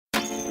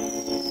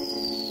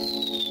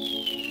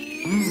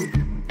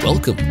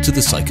Welcome to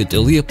the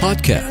Psychedelia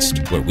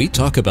Podcast, where we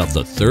talk about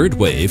the third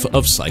wave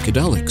of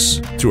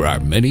psychedelics. Through our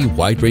many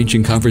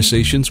wide-ranging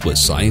conversations with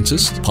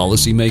scientists,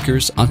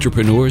 policymakers,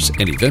 entrepreneurs,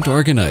 and event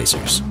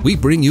organizers, we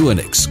bring you an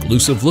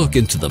exclusive look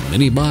into the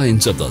many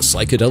minds of the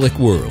psychedelic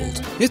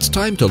world. It's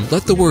time to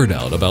let the word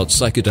out about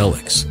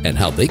psychedelics and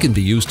how they can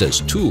be used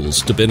as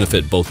tools to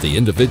benefit both the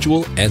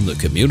individual and the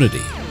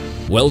community.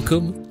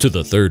 Welcome to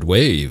the third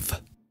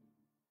wave.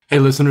 Hey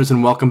listeners,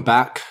 and welcome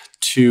back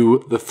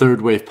to the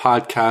Third Wave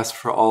Podcast.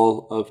 For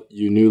all of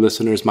you new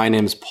listeners, my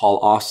name is Paul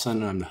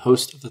Austin. I'm the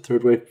host of the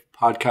Third Wave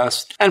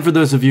Podcast. And for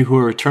those of you who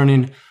are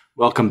returning,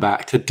 welcome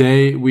back.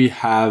 Today we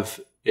have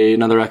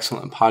another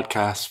excellent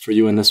podcast for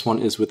you, and this one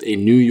is with a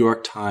New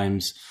York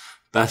Times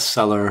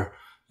bestseller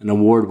and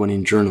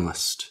award-winning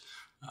journalist,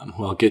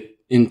 who I'll get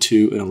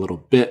into in a little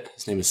bit.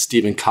 His name is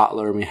Stephen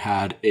Kotler, and we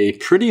had a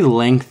pretty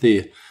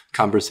lengthy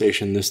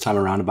conversation this time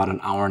around, about an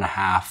hour and a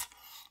half,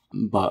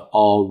 but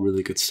all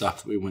really good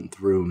stuff that we went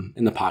through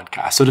in the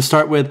podcast. So to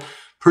start with,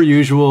 per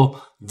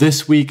usual,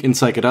 this week in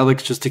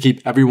psychedelics, just to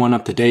keep everyone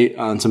up to date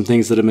on some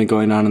things that have been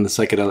going on in the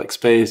psychedelic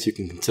space, you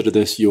can consider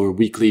this your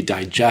weekly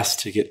digest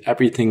to get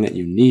everything that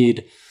you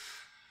need.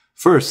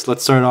 First,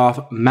 let's start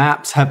off.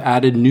 MAPS have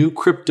added new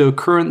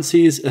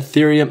cryptocurrencies,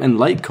 Ethereum and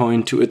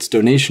Litecoin, to its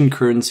donation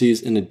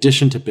currencies in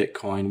addition to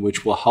Bitcoin,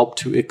 which will help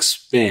to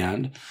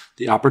expand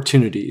the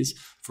opportunities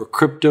for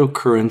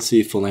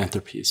cryptocurrency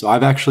philanthropy. So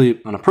I've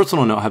actually, on a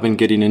personal note, have been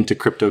getting into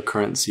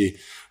cryptocurrency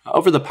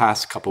over the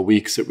past couple of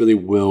weeks. It really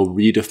will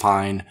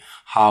redefine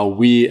how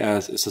we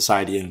as a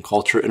society and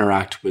culture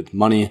interact with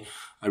money.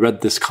 I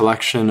read this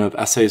collection of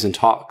essays and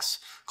talks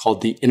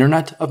called The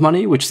Internet of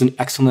Money, which is an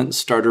excellent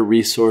starter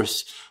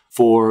resource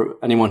for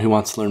anyone who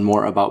wants to learn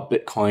more about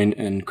Bitcoin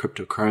and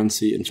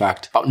cryptocurrency. In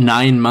fact, about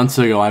 9 months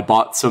ago, I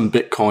bought some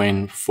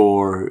Bitcoin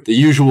for the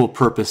usual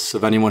purpose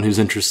of anyone who's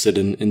interested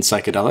in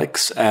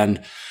psychedelics.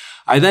 And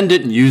I then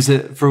didn't use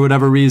it for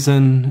whatever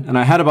reason. And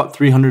I had about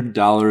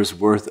 $300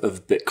 worth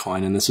of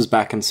Bitcoin. And this was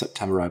back in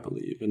September, I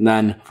believe. And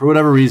then for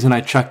whatever reason,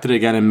 I checked it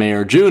again in May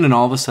or June. And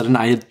all of a sudden,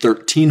 I had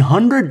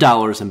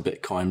 $1,300 in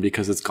Bitcoin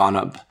because it's gone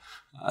up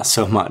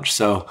so much.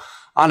 So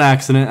on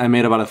accident, I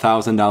made about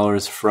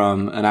 $1,000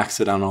 from an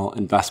accidental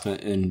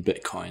investment in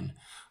Bitcoin.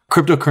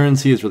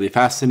 Cryptocurrency is really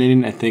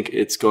fascinating. I think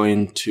it's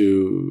going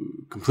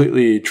to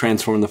completely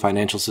transform the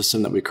financial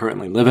system that we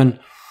currently live in.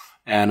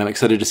 And I'm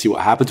excited to see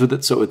what happens with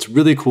it. So it's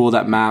really cool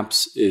that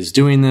MAPS is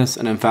doing this.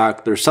 And in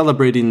fact, they're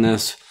celebrating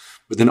this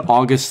with an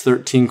August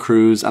 13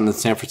 cruise on the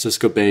San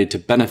Francisco Bay to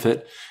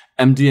benefit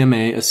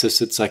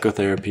MDMA-assisted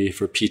psychotherapy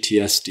for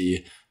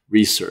PTSD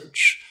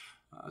research.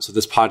 So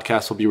this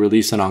podcast will be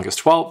released on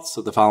August 12th.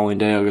 So the following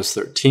day, August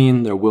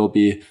 13th, there will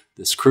be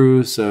this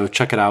cruise. So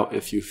check it out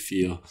if you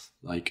feel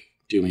like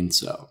doing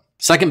so.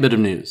 Second bit of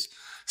news,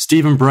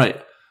 Stephen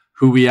Bright,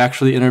 who we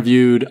actually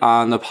interviewed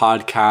on the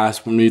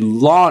podcast when we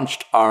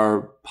launched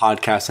our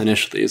podcast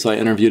initially. So I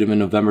interviewed him in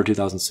November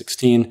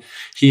 2016.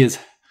 He is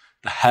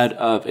the head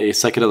of a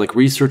psychedelic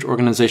research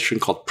organization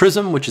called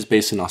PRISM, which is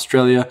based in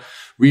Australia.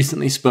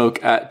 Recently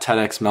spoke at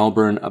TEDx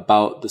Melbourne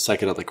about the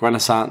psychedelic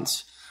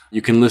renaissance.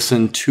 You can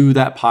listen to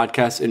that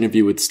podcast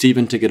interview with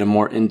Stephen to get a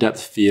more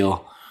in-depth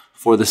feel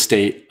for the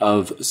state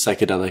of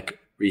psychedelic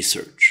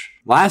research.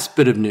 Last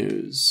bit of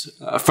news.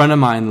 A friend of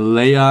mine,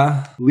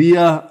 Leah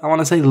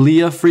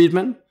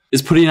Friedman,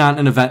 is putting on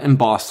an event in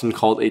Boston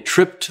called A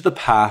Trip to the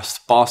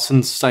Past,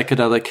 Boston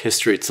Psychedelic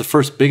History. It's the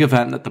first big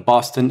event that the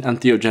Boston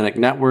Entheogenic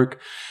Network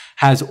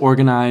has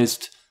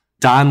organized.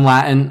 Don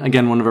Lattin,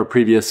 again, one of our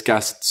previous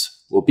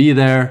guests, will be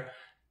there.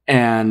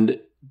 And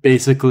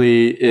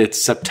basically,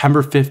 it's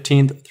September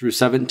 15th through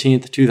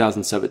 17th,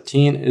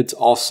 2017. It's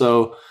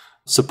also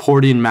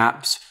supporting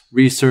MAPS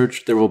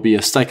research. There will be a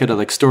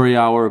psychedelic story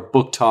hour,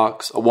 book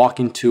talks, a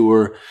walking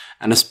tour,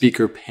 and a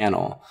speaker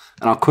panel.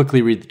 And I'll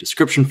quickly read the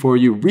description for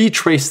you.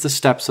 Retrace the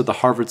steps of the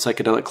Harvard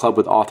Psychedelic Club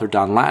with author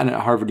Don Lattin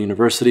at Harvard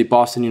University,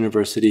 Boston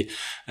University,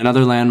 and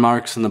other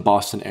landmarks in the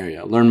Boston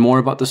area. Learn more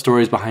about the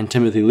stories behind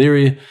Timothy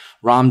Leary,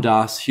 Ram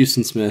Dass,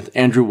 Houston Smith,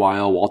 Andrew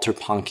Weil, Walter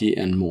Ponke,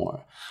 and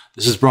more.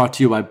 This is brought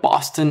to you by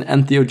Boston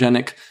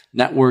Entheogenic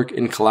Network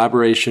in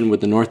collaboration with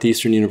the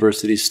Northeastern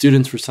University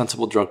Students for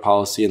Sensible Drug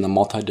Policy and the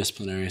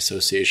Multidisciplinary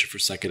Association for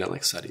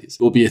Psychedelic Studies.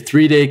 It will be a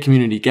 3-day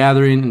community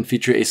gathering and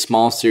feature a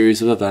small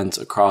series of events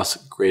across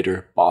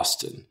Greater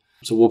Boston.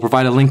 So we'll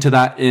provide a link to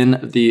that in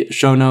the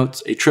show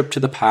notes. A Trip to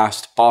the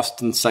Past,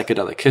 Boston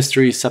Psychedelic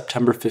History,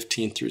 September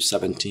 15th through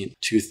 17th,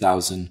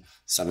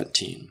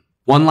 2017.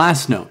 One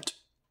last note.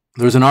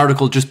 There's an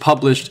article just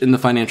published in the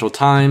Financial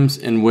Times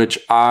in which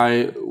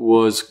I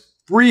was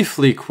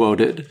briefly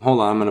quoted. Hold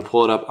on, I'm going to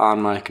pull it up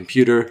on my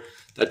computer.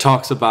 That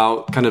talks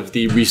about kind of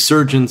the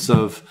resurgence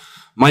of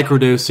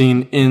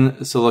microdosing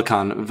in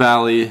Silicon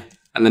Valley.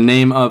 And the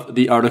name of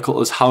the article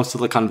is How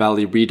Silicon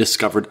Valley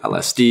Rediscovered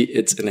LSD.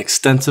 It's an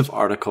extensive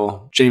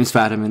article. James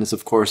Fadiman is,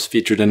 of course,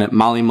 featured in it.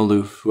 Molly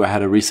Maloof, who I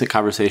had a recent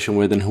conversation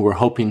with and who we're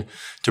hoping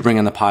to bring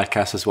on the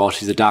podcast as well.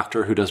 She's a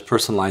doctor who does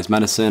personalized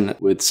medicine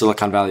with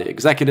Silicon Valley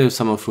executives,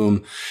 some of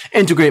whom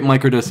integrate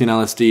microdosing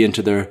LSD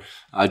into their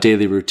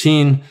daily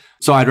routine.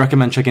 So I'd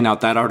recommend checking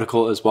out that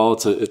article as well.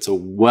 It's a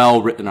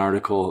well-written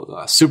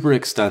article, super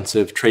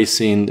extensive,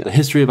 tracing the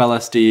history of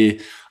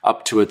LSD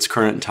up to its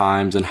current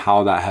times and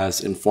how that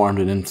has informed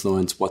and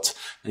influenced what's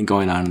been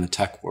going on in the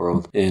tech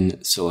world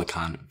in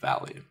Silicon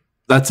Valley.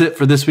 That's it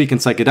for this week in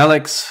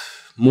psychedelics.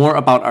 More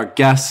about our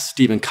guest,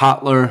 Stephen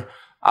Kotler.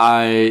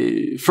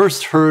 I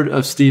first heard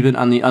of Stephen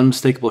on the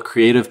Unmistakable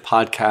Creative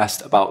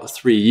podcast about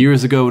 3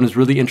 years ago and was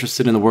really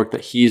interested in the work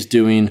that he's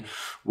doing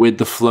with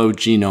the Flow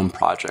Genome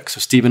Project. So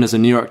Stephen is a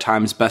New York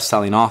Times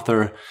bestselling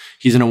author.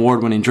 He's an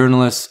award-winning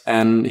journalist,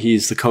 and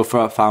he's the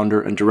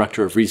co-founder and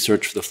director of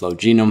research for the Flow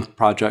Genome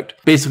Project.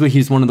 Basically,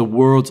 he's one of the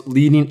world's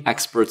leading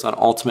experts on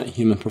ultimate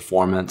human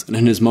performance. And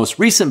in his most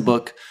recent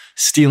book,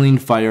 Stealing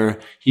Fire,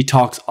 he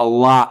talks a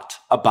lot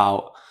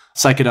about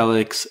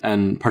psychedelics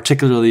and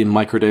particularly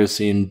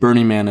microdosing,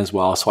 Burning Man as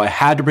well. So I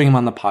had to bring him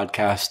on the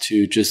podcast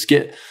to just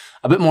get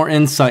a bit more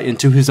insight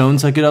into his own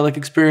psychedelic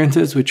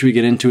experiences, which we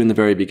get into in the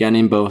very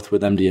beginning, both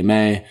with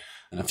MDMA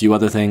and a few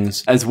other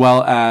things, as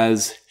well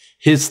as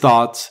his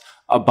thoughts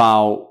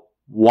about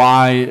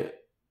why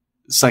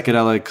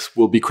psychedelics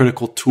will be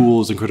critical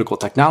tools and critical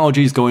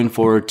technologies going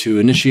forward to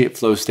initiate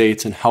flow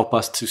states and help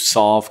us to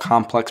solve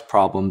complex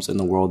problems in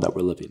the world that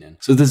we're living in.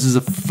 So this is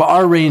a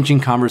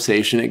far-ranging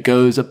conversation. It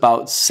goes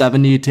about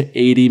 70 to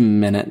 80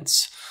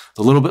 minutes. It's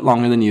a little bit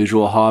longer than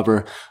usual.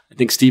 However, I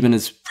think Stephen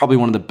is probably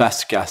one of the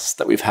best guests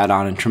that we've had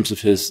on in terms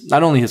of his,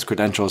 not only his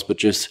credentials, but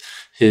just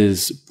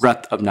his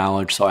breadth of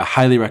knowledge. So I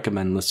highly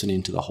recommend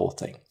listening to the whole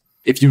thing.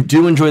 If you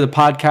do enjoy the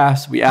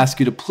podcast, we ask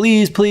you to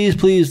please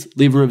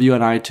leave a review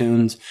on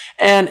iTunes.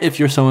 And if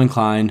you're so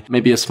inclined,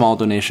 maybe a small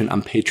donation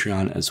on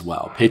Patreon as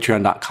well.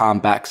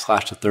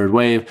 Patreon.com/the third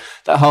wave.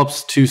 That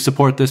helps to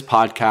support this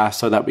podcast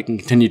so that we can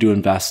continue to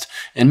invest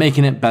in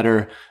making it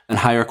better and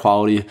higher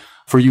quality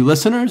for you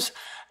listeners.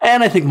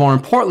 And I think more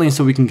importantly,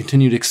 so we can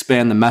continue to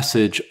expand the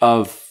message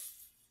of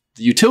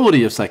the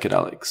utility of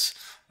psychedelics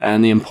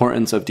and the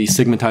importance of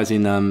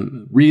destigmatizing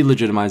them,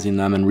 re-legitimizing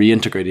them, and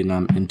reintegrating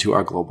them into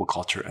our global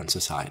culture and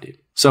society.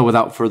 So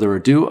without further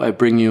ado, I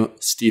bring you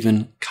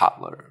Stephen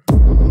Kotler.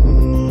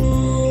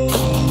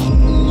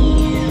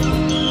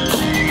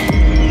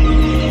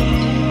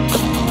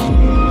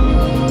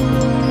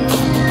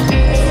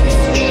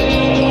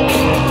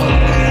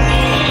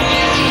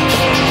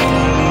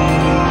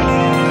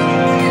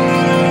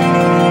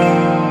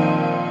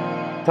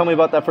 Tell me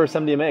about that first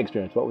MDMA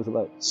experience. What was it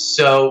like?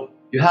 So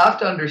you have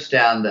to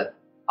understand that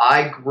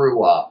I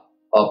grew up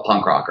a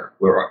punk rocker.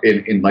 We were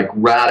in like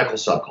radical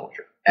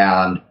subculture.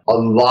 And a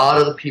lot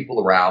of the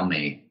people around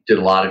me did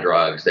a lot of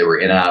drugs. They were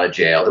in and out of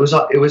jail. It was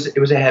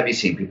a heavy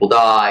scene. People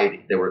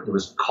died. There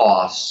was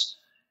costs.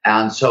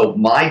 And so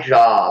my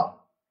job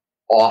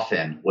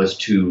often was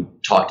to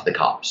talk to the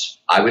cops.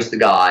 I was the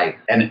guy.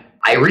 And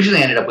I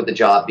originally ended up with the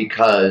job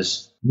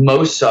because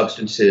most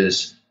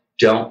substances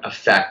don't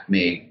affect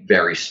me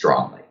very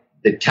strongly.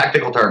 The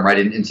technical term, right,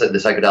 inside the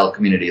psychedelic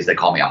community is they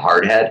call me a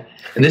hardhead.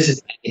 And this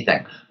is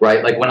anything,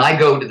 right? Like when I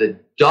go to the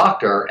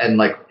doctor and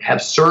like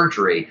have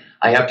surgery,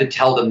 I have to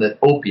tell them that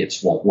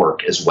opiates won't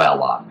work as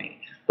well on me.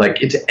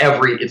 Like it's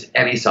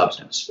any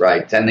substance,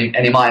 right? It's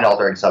any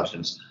mind-altering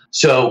substance.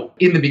 So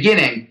in the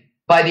beginning,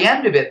 by the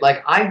end of it,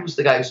 like I was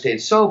the guy who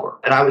stayed sober.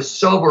 And I was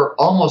sober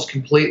almost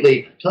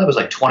completely until I was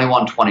like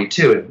 21,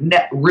 22.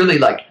 Really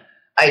like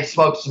I had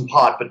smoked some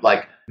pot, but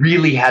like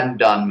really hadn't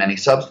done many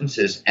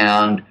substances.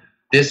 And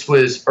this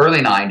was early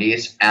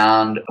 90s,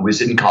 and I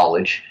was in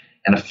college,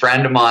 and a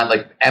friend of mine,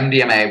 like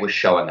MDMA was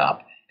showing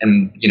up,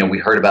 and, you know, we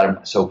heard about him.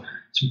 So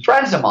some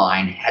friends of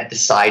mine had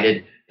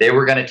decided they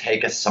were going to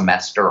take a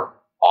semester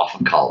off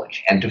of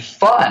college. And to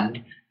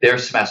fund their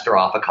semester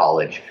off of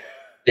college,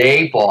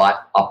 they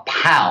bought a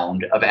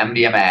pound of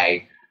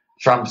MDMA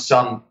from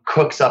some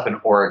cooks up in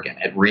Oregon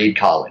at Reed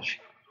College.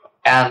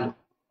 And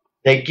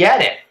they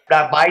get it.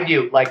 Now, mind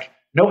you, like,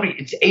 nobody,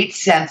 it's 8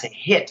 cents a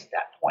hit at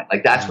that point.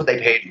 Like that's what they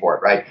paid for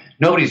it, right?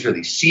 Nobody's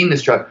really seen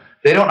this drug.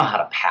 They don't know how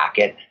to pack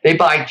it. They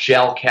buy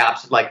gel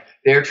caps. Like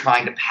they're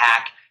trying to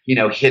pack, you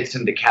know, hits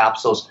into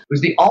capsules. It was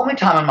the only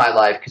time in my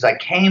life because I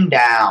came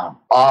down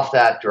off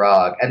that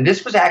drug. And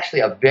this was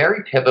actually a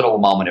very pivotal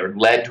moment. It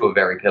led to a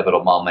very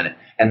pivotal moment.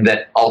 And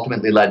that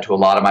ultimately led to a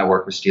lot of my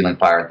work with Stealing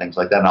Fire and things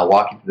like that. And I'll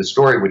walk you through the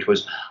story, which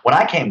was when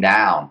I came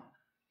down.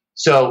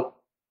 So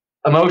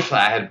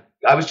emotionally,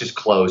 I was just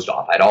closed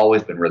off. I'd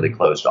always been really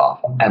closed off.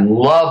 And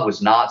love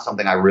was not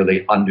something I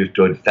really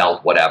understood,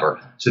 felt,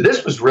 whatever. So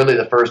this was really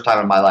the first time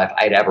in my life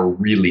I'd ever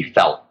really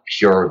felt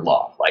pure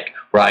love. Like,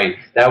 right?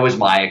 That was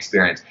my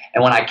experience.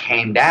 And when I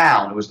came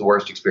down, it was the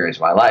worst experience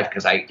of my life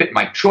because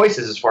my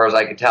choices, as far as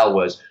I could tell,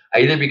 was I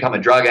either become a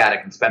drug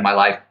addict and spend my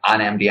life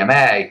on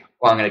MDMA,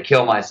 or I'm going to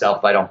kill myself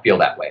if I don't feel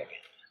that way again.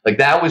 Like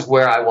that was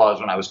where I was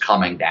when I was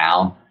coming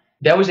down.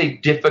 That was a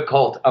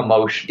difficult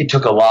emotion. It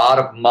took a lot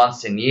of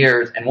months and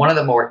years. And one of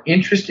the more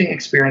interesting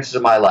experiences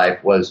of my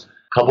life was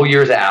a couple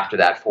years after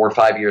that, 4 or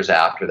 5 years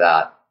after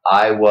that,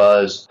 I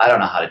don't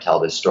know how to tell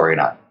this story,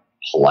 not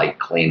polite,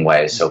 clean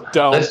way. So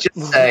let's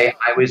just say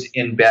I was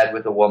in bed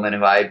with a woman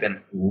who I had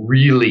been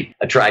really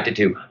attracted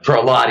to for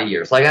a lot of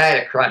years. Like I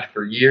had a crush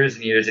for years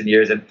and years and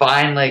years. And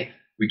finally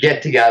we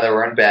get together,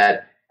 we're in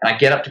bed, and I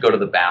get up to go to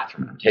the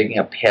bathroom. I'm taking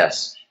a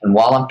piss. And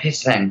while I'm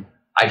pissing,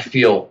 I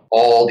feel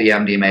all the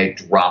MDMA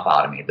drop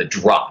out of me, the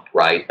drop,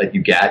 right, that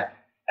you get.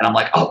 And I'm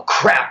like, oh,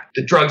 crap,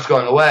 the drug's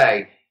going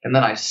away. And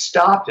then I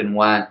stopped and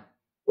went,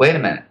 wait a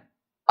minute,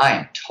 I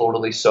am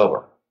totally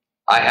sober.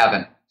 I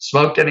haven't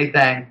smoked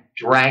anything,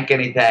 drank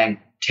anything,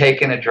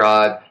 taken a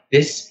drug.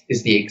 This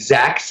is the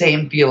exact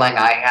same feeling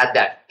I had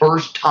that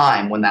first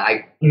time when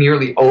I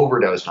nearly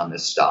overdosed on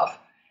this stuff.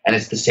 And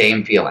it's the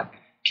same feeling,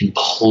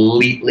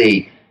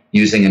 completely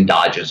using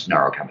endogenous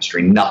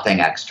neurochemistry, nothing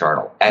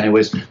external. And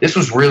this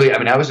was really,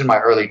 I was in my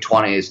early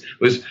 20s.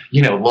 It was,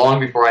 long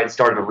before I'd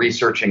started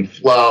researching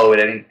flow at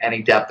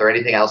any depth or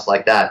anything else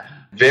like that.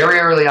 Very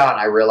early on,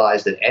 I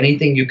realized that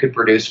anything you could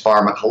produce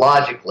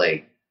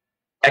pharmacologically,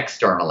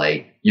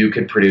 externally, you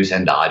could produce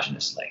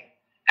endogenously.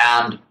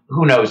 And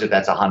who knows if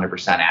that's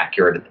 100%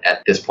 accurate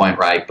at this point,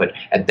 right? But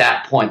at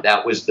that point,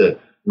 that was the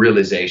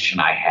realization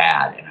I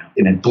had,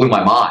 and it blew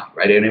my mind,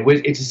 right? And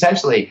it's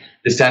essentially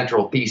the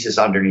central thesis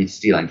underneath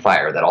Stealing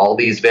Fire, that all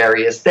these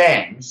various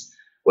things,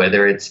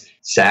 whether it's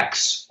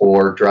sex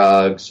or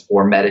drugs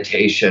or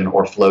meditation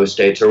or flow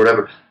states or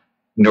whatever,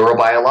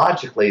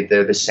 neurobiologically,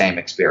 they're the same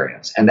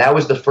experience. And that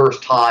was the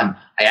first time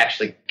I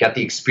actually got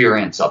the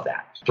experience of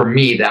that. For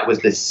me, that was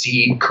the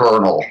seed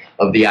kernel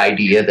of the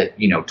idea that,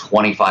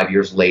 25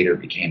 years later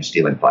became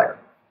Stealing Fire.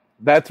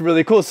 That's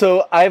really cool.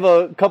 So I have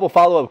a couple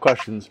follow-up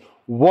questions.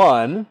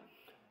 One,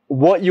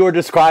 what you're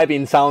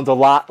describing sounds a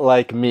lot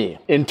like me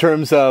in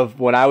terms of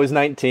when I was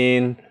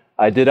 19,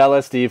 I did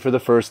LSD for the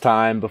first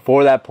time.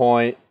 Before that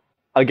point,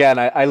 again,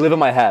 I live in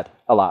my head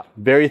a lot,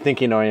 very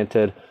thinking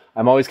oriented.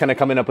 I'm always kind of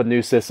coming up with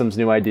new systems,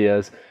 new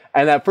ideas.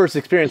 And that first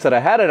experience that I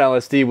had at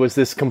LSD was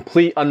this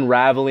complete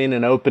unraveling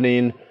and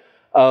opening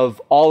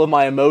of all of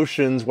my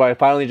emotions, where I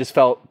finally just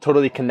felt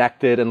totally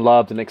connected and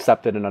loved and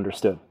accepted and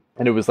understood.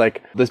 And it was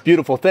like this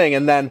beautiful thing.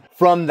 And then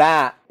from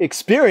that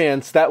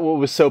experience, that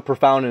was so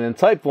profound and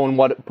insightful, and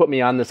what put me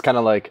on this kind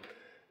of like,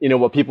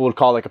 what people would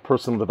call like a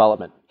personal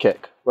development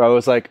kick, where I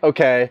was like,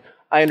 okay,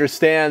 I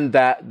understand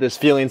that this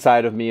feeling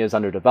side of me is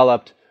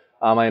underdeveloped.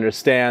 I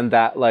understand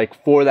that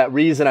like for that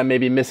reason, I may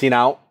be missing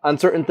out on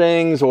certain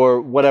things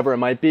or whatever it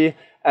might be.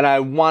 And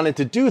I wanted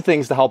to do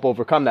things to help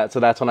overcome that. So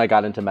that's when I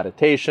got into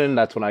meditation.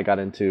 That's when I got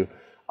into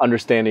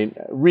understanding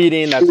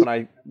reading. That's when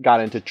I got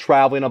into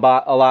traveling a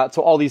lot.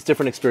 So all these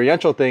different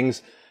experiential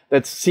things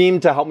that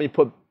seemed to help me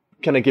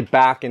kind of get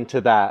back into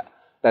that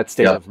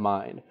state of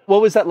mind.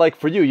 What was that like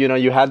for you?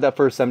 You had that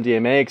first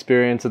MDMA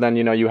experience, and then,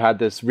 you had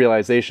this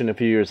realization a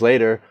few years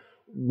later.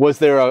 Was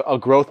there a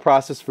growth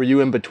process for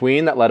you in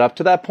between that led up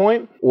to that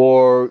point?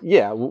 Or,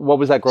 what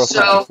was that growth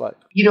process like?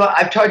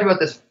 I've talked about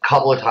this a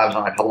couple of times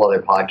on a couple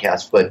other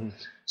podcasts, but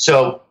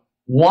so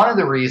one of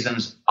the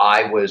reasons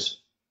I was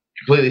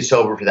completely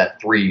sober for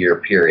that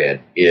 3-year period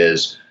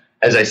is,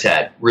 as I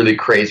said, really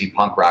crazy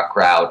punk rock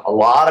crowd. A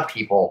lot of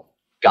people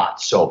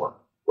got sober,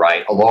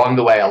 right? Along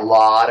the way, a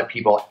lot of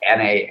people,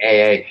 NA,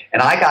 AA,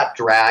 and I got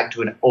dragged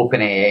to an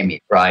open AA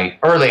meeting, right?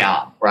 Early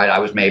on, right? I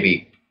was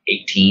maybe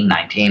 18,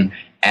 19.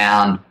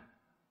 And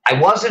at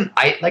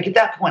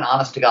that point,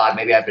 honest to God,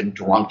 maybe I've been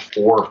drunk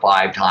 4 or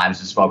 5 times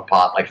and smoked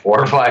pot like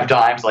 4 or 5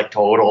 times, like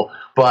total.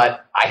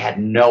 But I had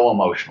no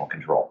emotional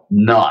control.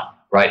 None,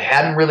 right?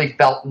 Hadn't really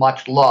felt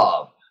much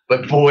love,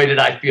 but boy, did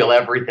I feel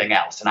everything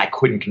else. And I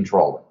couldn't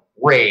control it.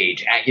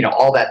 Rage,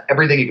 all that,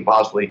 everything you could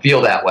possibly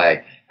feel that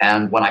way.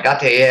 And when I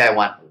got to AA, I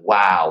went,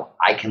 wow,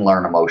 I can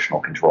learn emotional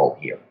control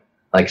here.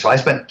 So I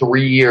spent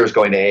 3 years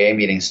going to AA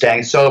meetings,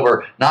 staying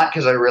sober, not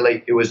because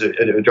it was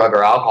a drug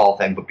or alcohol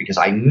thing, but because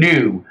I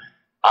knew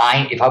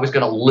if I was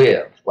going to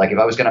live, if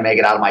I was going to make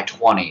it out of my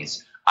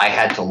 20s, I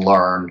had to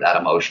learn that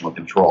emotional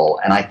control.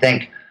 And I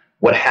think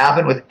what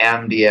happened with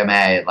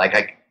MDMA,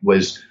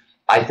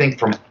 I think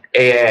from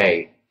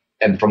AA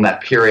and from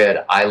that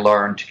period, I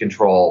learned to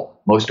control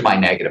most of my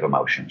negative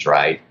emotions,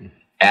 right?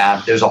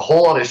 And there's a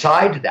whole other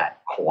side to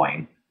that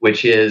coin,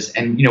 which is,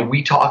 and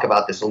we talk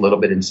about this a little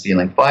bit in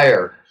Stealing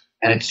Fire,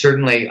 and it's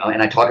certainly,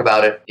 and I talk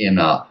about it in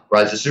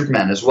Rise of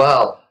Superman as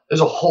well,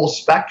 there's a whole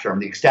spectrum,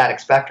 the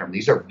ecstatic spectrum.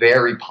 These are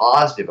very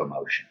positive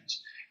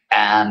emotions,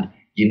 and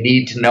you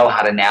need to know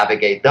how to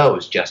navigate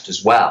those just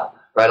as well,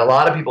 right? A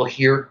lot of people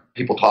hear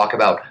people talk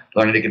about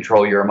learning to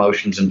control your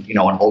emotions and, and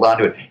hold on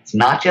to it. It's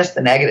not just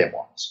the negative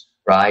ones,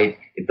 right?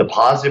 The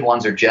positive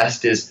ones are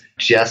just as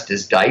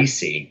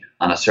dicey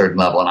on a certain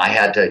level. And I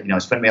had to, it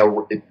took me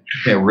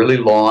a really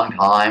long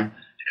time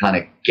to kind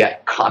of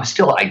I'm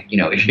still,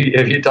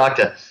 if you talk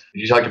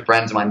to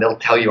friends of mine, they'll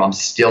tell you I'm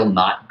still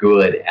not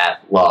good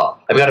at love.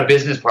 I've got a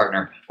business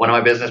partner, one of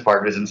my business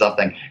partners in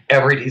something.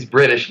 He's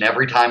British, and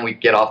every time we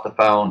get off the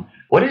phone,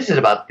 what is it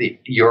about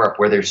Europe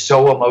where they're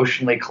so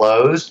emotionally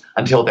closed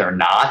until they're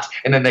not,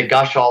 and then they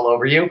gush all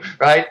over you,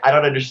 right? I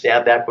don't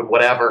understand that, but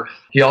whatever.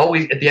 He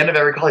always, at the end of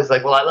every call, he's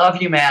like, well, I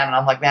love you, man. And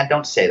I'm like, man,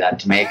 don't say that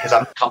to me, because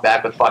I'm going to come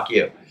back with fuck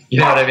you. You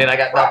know what I mean? I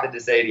got nothing to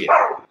say to you.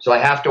 So I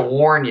have to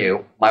warn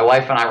you, my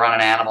wife and I run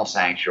an animal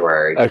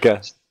sanctuary.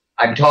 Okay.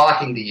 I'm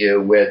talking to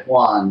you with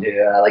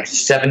like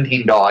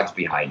 17 dogs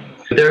behind me.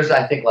 There's,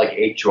 I think, like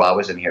 8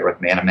 chihuahuas in here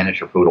with me and a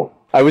miniature poodle.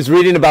 I was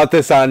reading about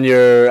this I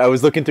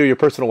was looking through your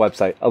personal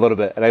website a little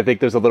bit, and I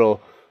think there's a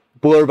little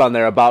blurb on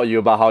there about you,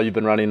 about how you've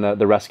been running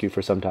the rescue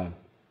for some time.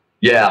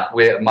 Yeah,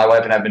 my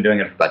wife and I have been doing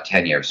it for about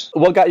 10 years.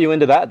 What got you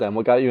into that then?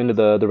 What got you into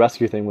the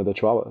rescue thing with the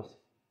chihuahuas?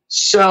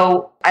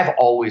 So I've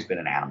always been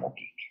an animal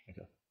geek.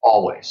 Okay.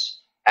 Always.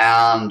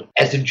 And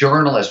as a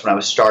journalist, when I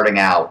was starting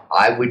out,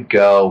 I would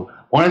go...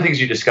 One of the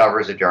things you discover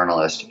as a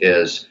journalist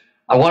is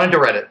I wanted to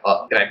write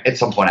at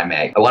some point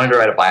I wanted to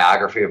write a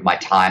biography of my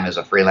time as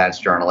a freelance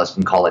journalist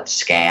and call it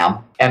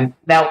Scam. And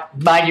now,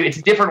 mind you, it's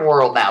a different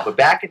world now, but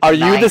back in the 90s... Are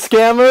you the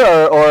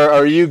scammer or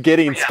are you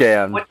getting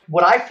scammed?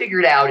 What I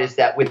figured out is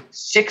that with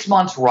 6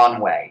 months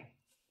runway,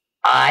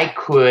 I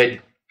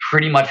could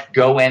pretty much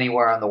go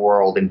anywhere in the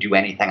world and do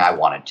anything I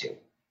wanted to.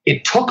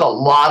 It took a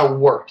lot of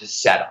work to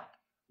set up,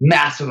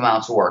 massive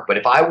amounts of work. But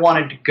if I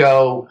wanted to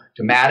go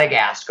to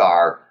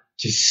Madagascar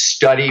to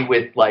study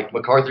with like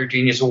MacArthur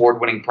Genius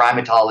Award-winning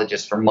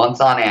primatologists for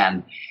months on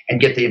end and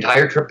get the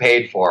entire trip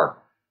paid for,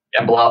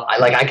 and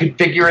I could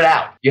figure it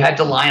out. You had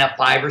to line up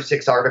 5 or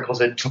 6 articles.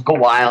 It took a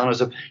while,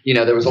 and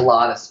there was a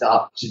lot of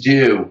stuff to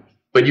do,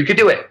 but you could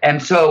do it.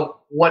 And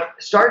so what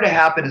started to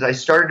happen is I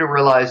started to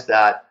realize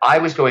that I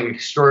was going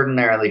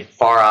extraordinarily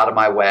far out of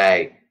my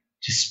way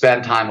to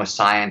spend time with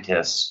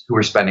scientists who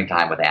were spending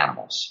time with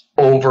animals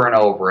over and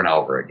over and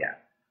over again.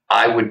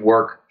 I would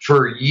work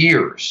for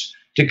years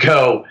to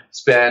go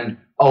spend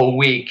a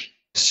week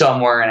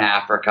somewhere in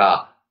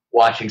Africa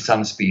watching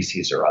some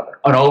species or other,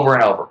 and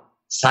over.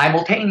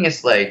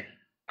 Simultaneously,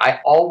 I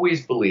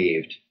always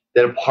believed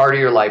that a part of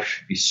your life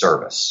should be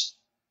service.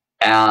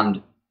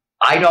 And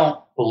I don't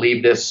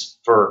believe there's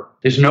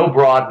no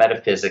broad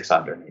metaphysics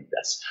underneath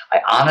this.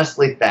 I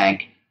honestly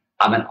think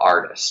I'm an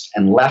artist,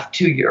 and left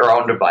to your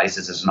own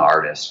devices as an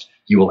artist,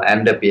 you will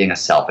end up being a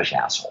selfish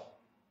asshole.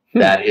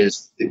 That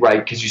is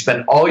right, because you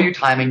spend all your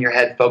time in your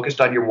head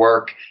focused on your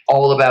work,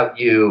 all about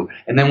you.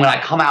 And then when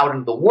I come out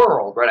into the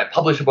world, right, I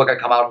publish a book, I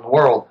come out in the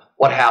world,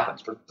 what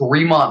happens? For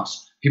 3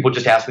 months, people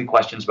just ask me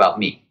questions about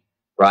me,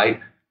 right?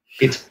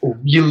 It's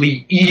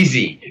really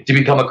easy to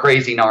become a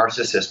crazy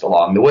narcissist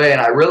along the way.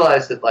 And I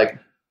realized that like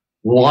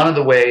one of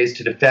the ways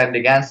to defend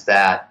against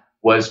that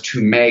was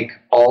to make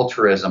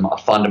altruism a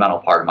fundamental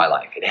part of my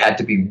life. It had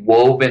to be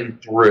woven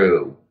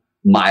through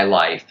my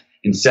life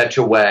in such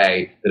a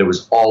way that it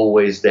was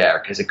always there,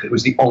 because it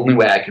was the only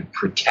way I could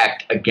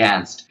protect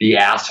against the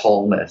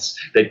assholeness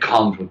that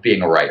comes with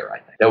being a writer, I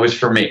think. That was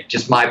for me,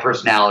 just my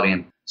personality.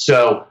 And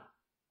so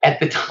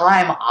at the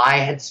time, I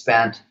had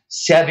spent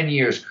 7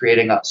 years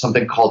creating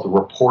something called the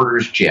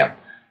Reporters Gym.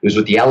 It was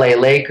with the LA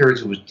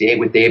Lakers. It was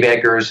with Dave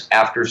Eggers'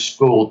 after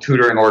school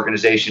tutoring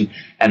organization.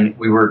 And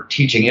we were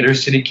teaching inner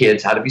city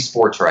kids how to be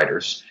sports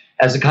writers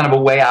as a kind of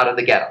a way out of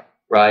the ghetto,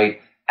 right?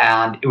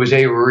 And it was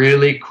a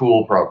really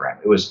cool program.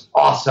 It was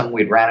awesome.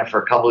 We'd ran it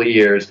for a couple of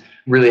years,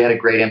 really had a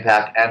great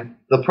impact. And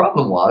the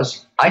problem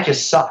was I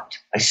just sucked.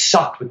 I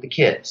sucked with the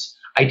kids.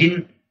 I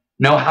didn't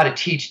know how to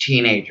teach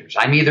teenagers.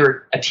 I'm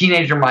either a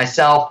teenager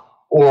myself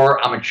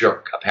or I'm a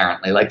jerk,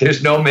 apparently. Like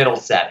there's no middle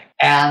setting.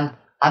 And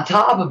on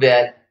top of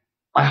it,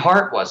 my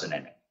heart wasn't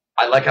in it.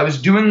 I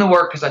was doing the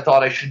work because I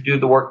thought I should do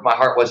the work. My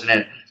heart wasn't in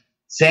it.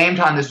 Same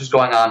time this was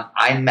going on,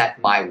 I met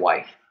my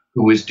wife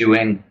who was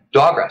doing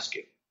dog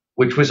rescue,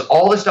 which was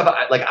all this stuff.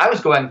 I was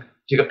going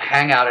to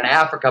hang out in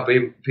Africa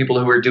with people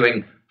who were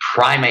doing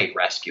primate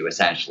rescue,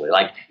 essentially.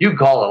 Like you could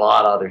call it a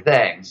lot of other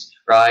things,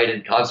 right?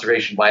 And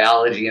conservation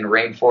biology and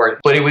rainforest,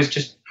 but it was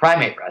just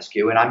primate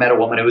rescue. And I met a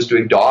woman who was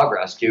doing dog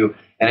rescue,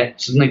 and it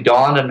suddenly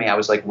dawned on me. I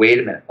was like, wait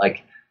a minute,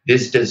 like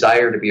this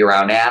desire to be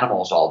around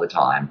animals all the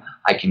time,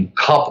 I can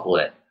couple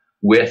it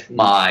with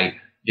my,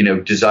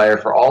 desire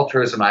for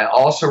altruism. I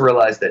also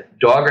realized that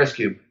dog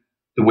rescue,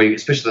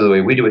 especially the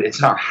way we do it, it's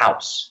in our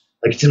house.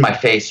 Like it's in my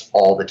face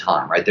all the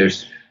time, right?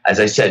 There's, as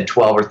I said,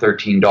 12 or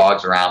 13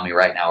 dogs around me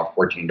right now, or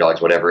 14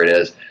 dogs, whatever it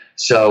is.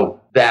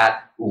 So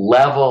that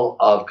level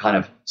of kind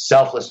of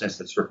selflessness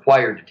that's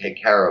required to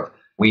take care of,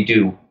 we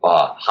do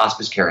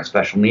hospice care and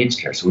special needs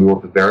care. So we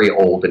work with very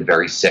old and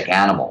very sick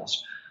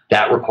animals.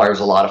 That requires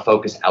a lot of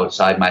focus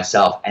outside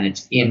myself, and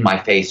it's in my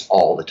face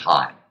all the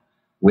time,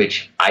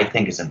 which I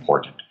think is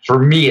important, for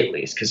me at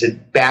least, because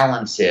it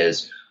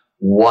balances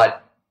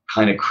what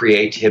kind of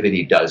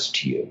creativity does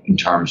to you in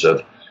terms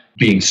of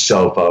being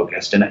so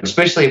focused. And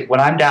especially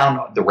when I'm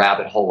down the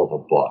rabbit hole of a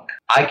book,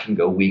 I can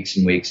go weeks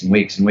and weeks and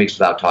weeks and weeks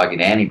without talking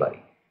to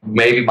anybody.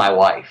 Maybe my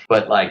wife,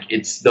 but like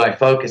my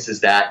focus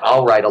is that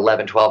I'll write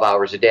 11, 12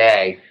 hours a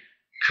day,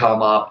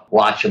 come up,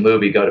 watch a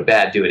movie, go to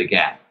bed, do it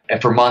again. And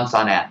for months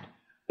on end,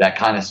 that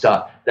kind of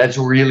stuff. That's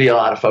really a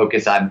lot of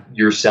focus on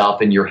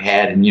yourself and your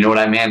head. And you know what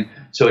I mean?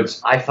 So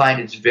I find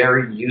it's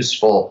very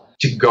useful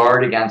to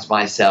guard against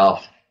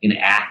myself in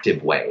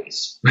active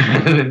ways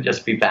rather than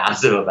just be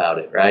passive about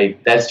it,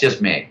 right? That's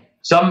just me.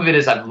 Some of it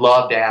is I've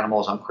loved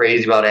animals. I'm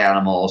crazy about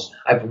animals.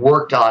 I've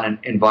worked on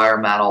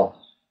environmental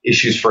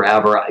issues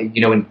forever.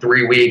 In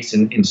 3 weeks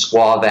in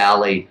Squaw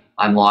Valley,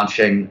 I'm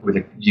launching with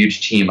a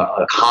huge team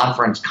a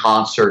conference,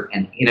 concert,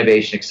 and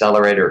innovation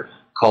accelerator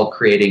called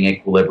Creating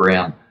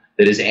Equilibrium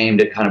that is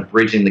aimed at kind of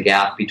bridging the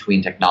gap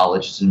between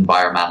technologists and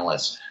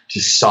environmentalists to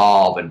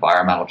solve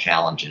environmental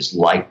challenges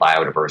like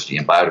biodiversity.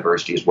 And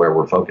biodiversity is where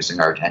we're focusing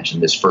our attention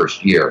this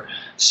first year.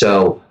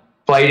 So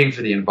fighting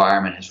for the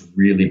environment has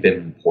really been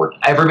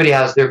important. Everybody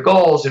has their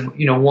goals. And,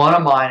 one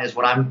of mine is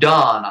when I'm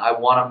done, I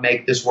want to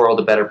make this world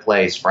a better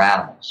place for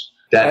animals.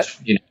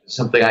 That's,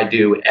 something I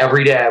do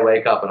every day. I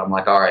wake up and I'm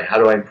like, all right, how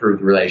do I improve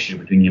the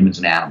relationship between humans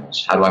and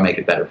animals? How do I make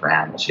it better for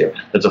animals here?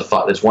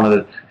 That's one of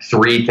the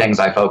 3 things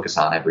I focus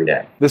on every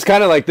day. This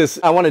kind of like this,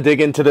 I want to dig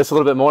into this a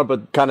little bit more,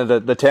 but kind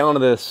of the tail end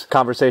of this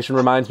conversation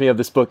reminds me of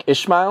this book,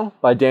 Ishmael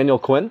by Daniel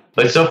Quinn.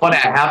 But it's so funny.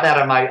 I have that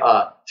on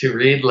my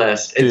to-read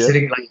list. It's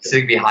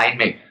sitting behind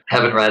me.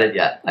 Haven't read it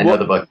yet. I know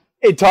the book.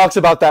 It talks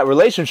about that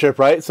relationship,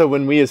 right? So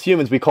when we as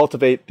humans, we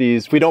cultivate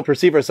these, we don't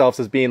perceive ourselves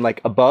as being like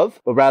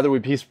above, but rather we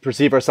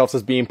perceive ourselves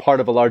as being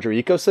part of a larger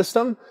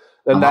ecosystem.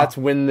 And that's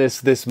when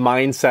this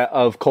mindset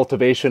of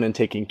cultivation and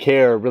taking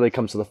care really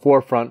comes to the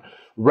forefront,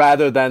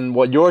 rather than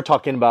what you're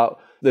talking about,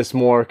 this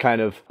more kind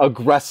of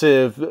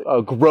aggressive,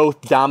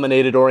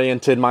 growth-dominated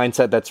oriented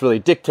mindset that's really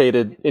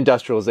dictated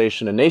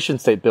industrialization and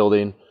nation-state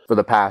building for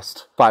the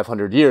past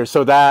 500 years.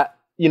 So that,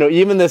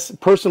 even this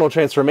personal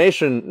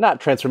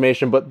not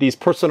transformation, but these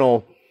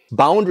personal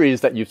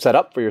boundaries that you've set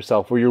up for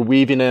yourself, where you're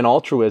weaving in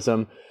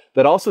altruism,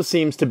 that also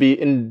seems to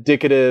be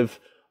indicative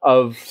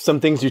of some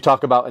things you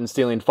talk about in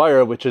Stealing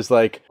Fire, which is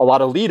like a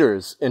lot of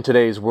leaders in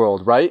today's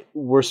world, right?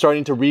 We're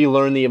starting to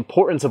relearn the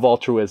importance of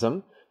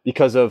altruism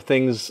because of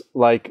things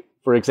like,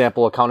 for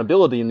example,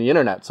 accountability in the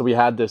internet. So we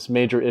had this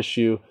major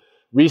issue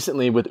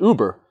recently with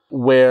Uber,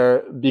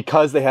 where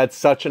because they had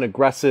such an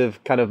aggressive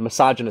kind of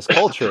misogynist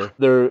culture,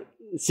 their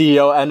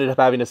CEO ended up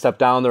having to step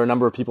down. There were a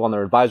number of people on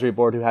their advisory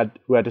board who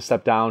had to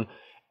step down.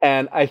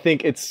 And I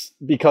think it's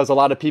because a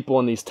lot of people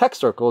in these tech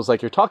circles,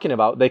 like you're talking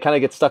about, they kind of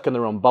get stuck in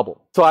their own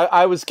bubble. So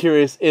I was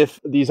curious if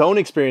these own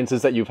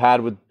experiences that you've had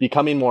with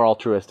becoming more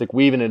altruistic,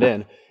 weaving it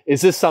in,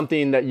 is this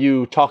something that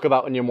you talk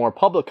about in your more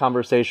public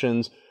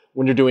conversations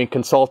when you're doing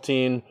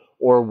consulting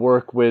or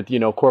work with,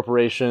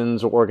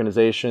 corporations or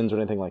organizations or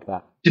anything like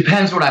that?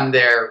 Depends when I'm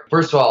there.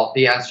 First of all,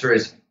 the answer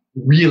is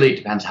really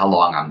depends how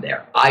long I'm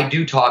there. I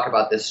do talk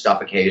about this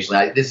stuff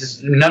occasionally.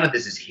 None of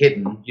this is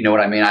hidden. You know what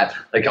I mean?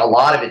 A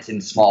lot of it's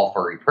in Small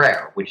Furry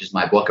Prayer, which is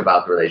my book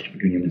about the relationship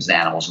between humans and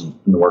animals and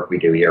the work we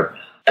do here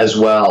as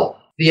well.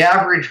 The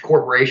average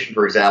corporation,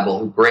 for example,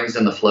 who brings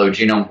in the Flow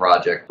Genome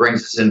Project,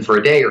 brings us in for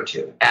a day or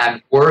 2.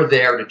 And we're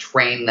there to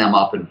train them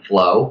up in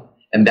flow.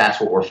 And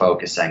that's what we're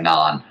focusing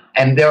on.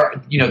 And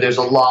there's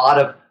a lot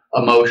of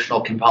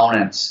emotional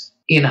components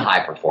in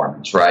high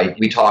performance, right?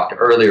 We talked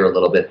earlier a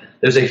little bit.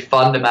 There's a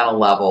fundamental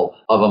level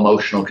of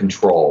emotional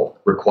control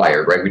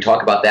required, right? We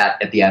talk about that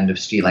at the end of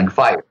Stealing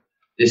Fire.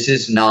 This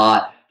is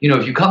not,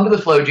 if you come to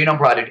the Flow Genome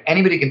Project,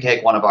 anybody can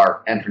take one of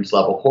our entrance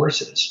level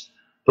courses.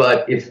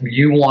 But if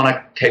you want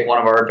to take one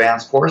of our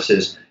advanced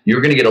courses,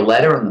 you're going to get a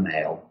letter in the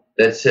mail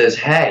that says,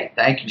 hey,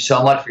 thank you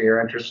so much for your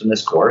interest in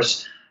this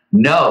course.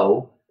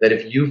 Know that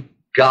if you've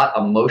got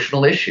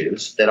emotional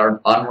issues that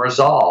are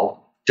unresolved,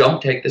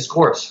 don't take this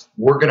course.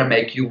 We're going to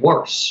make you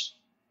worse.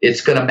 It's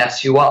going to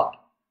mess you up.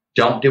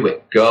 Don't do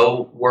it.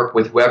 Go work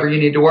with whoever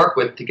you need to work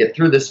with to get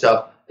through this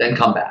stuff, then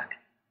come back.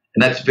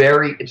 And it's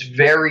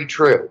very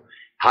true.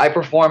 High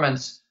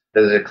performance,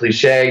 there's a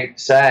cliche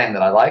saying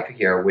that I like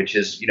here, which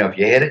is, if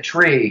you hit a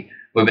tree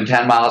moving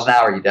 10 miles an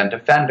hour, you dent a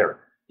fender.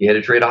 You hit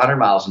a tree at 100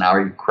 miles an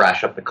hour, you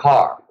crash up the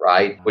car,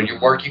 right? When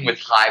you're working with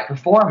high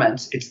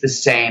performance, it's the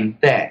same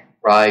thing,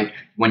 right?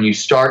 When you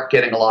start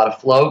getting a lot of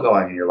flow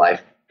going in your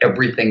life,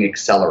 everything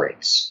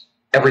accelerates.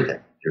 Everything.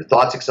 Your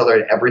thoughts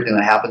accelerate. Everything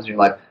that happens in your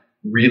life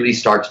really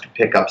starts to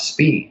pick up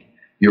speed.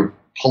 You're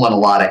pulling a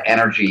lot of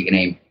energy in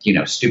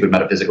a, stupid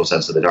metaphysical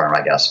sense of the term,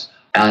 I guess.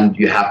 And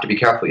you have to be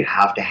careful. You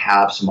have to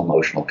have some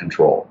emotional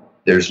control.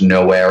 There's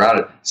no way around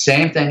it.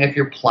 Same thing if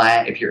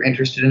you're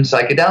interested in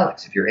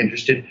psychedelics, if you're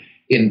interested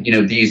in,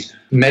 these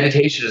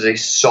meditation is a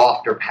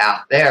softer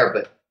path there,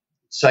 but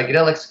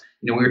psychedelics,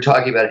 we were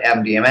talking about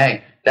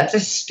MDMA. That's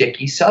a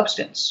sticky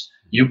substance.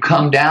 You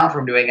come down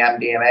from doing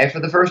MDMA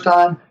for the first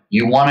time,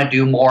 you want to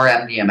do more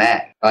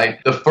MDMA, right?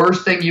 The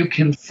first thing you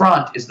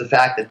confront is the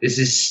fact that this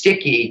is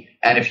sticky,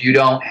 and if you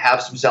don't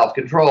have some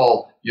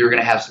self-control, you're going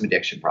to have some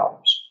addiction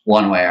problems,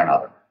 one way or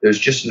another. There's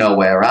just no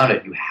way around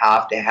it. You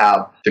have to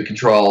have the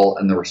control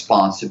and the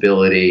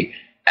responsibility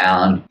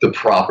and the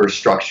proper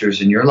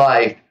structures in your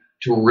life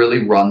to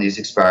really run these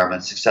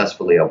experiments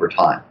successfully over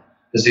time.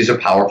 Because these are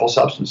powerful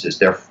substances.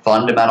 They're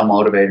fundamental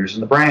motivators in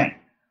the brain.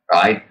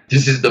 Right?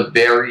 This is the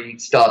very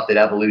stuff that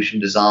evolution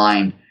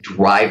designed to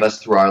drive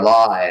us through our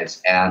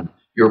lives, and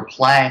you're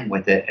playing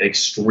with it at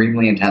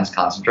extremely intense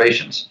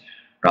concentrations,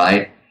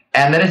 right?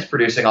 And then it's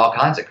producing all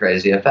kinds of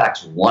crazy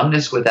effects.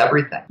 Oneness with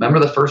everything. Remember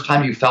the first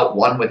time you felt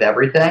one with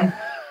everything?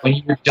 when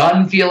you're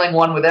done feeling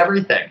one with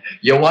everything,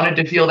 you wanted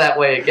to feel that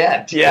way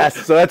again.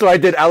 Yes, so that's why I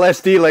did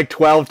LSD like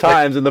 12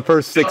 times in the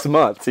first 6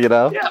 months, you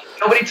know? Yeah,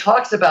 nobody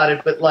talks about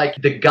it, but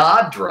like the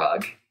God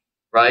drug,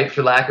 right,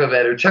 for lack of a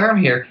better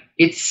term here,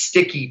 it's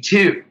sticky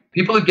too.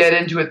 People who get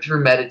into it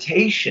through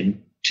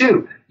meditation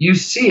too, you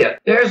see it.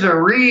 There's a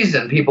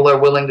reason people are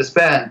willing to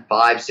spend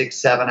 5, 6,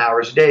 7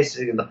 hours a day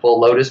sitting in the full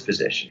lotus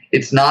position.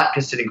 It's not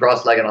because sitting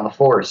cross-legged on the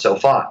floor is so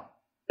fun.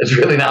 It's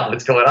really not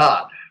what's going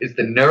on. It's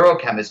the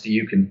neurochemistry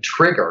you can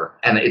trigger,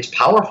 and it's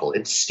powerful.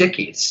 It's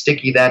sticky. It's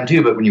sticky then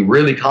too, but when you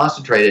really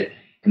concentrate it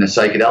in the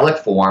psychedelic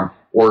form,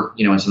 or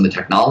in some of the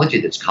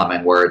technology that's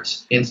coming where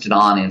it's instant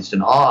on,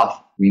 instant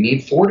off, we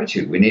need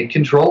fortitude. We need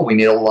control. We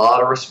need a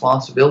lot of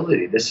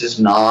responsibility. This is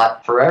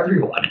not for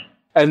everyone.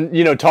 And,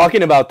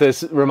 talking about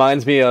this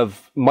reminds me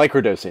of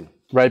microdosing,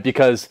 right?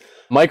 Because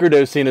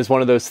microdosing is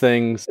one of those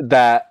things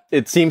that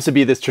it seems to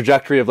be this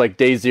trajectory of like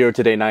day 0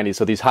 to day 90.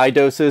 So these high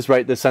doses,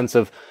 right? This sense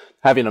of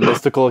having a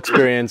mystical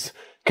experience,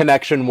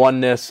 connection,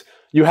 oneness.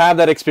 You have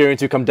that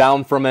experience, you come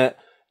down from it.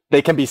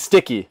 They can be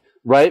sticky,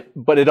 right?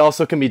 But it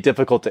also can be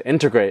difficult to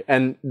integrate.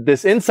 And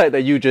this insight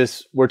that you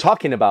just were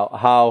talking about,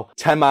 how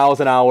 10 miles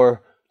an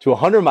hour to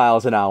 100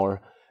 miles an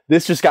hour,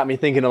 this just got me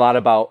thinking a lot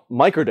about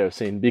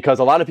microdosing, because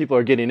a lot of people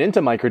are getting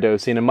into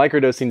microdosing, and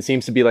microdosing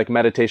seems to be like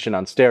meditation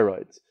on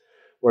steroids,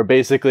 where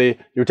basically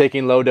you're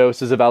taking low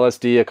doses of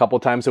LSD a couple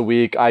times a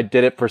week. I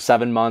did it for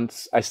 7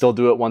 months. I still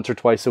do it once or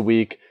twice a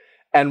week.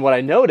 And what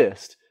I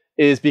noticed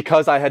is,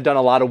 because I had done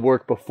a lot of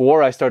work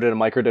before I started a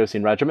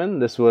microdosing regimen,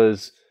 this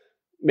was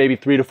maybe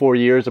 3 to 4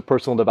 years of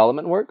personal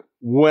development work.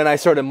 When I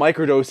started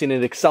microdosing,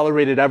 it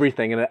accelerated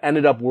everything and it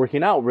ended up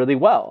working out really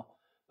well.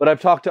 But I've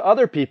talked to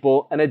other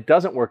people and it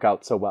doesn't work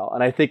out so well.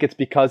 And I think it's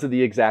because of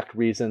the exact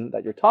reason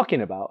that you're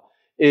talking about,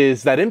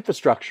 is that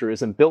infrastructure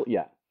isn't built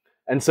yet.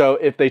 And so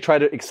if they try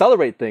to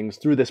accelerate things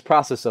through this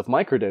process of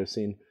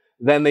microdosing,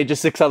 then they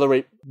just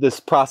accelerate this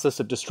process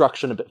of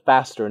destruction a bit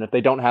faster. And if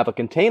they don't have a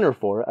container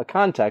for it, a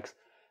context,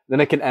 then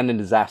it can end in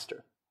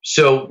disaster.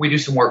 So we do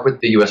some work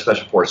with the U.S.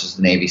 Special Forces,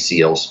 the Navy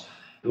SEALs.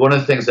 One of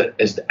the things that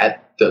is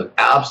at the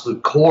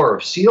absolute core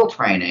of SEAL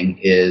training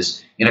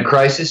is, in a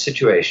crisis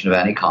situation of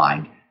any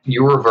kind,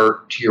 you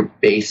revert to your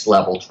base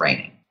level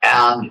training.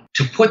 And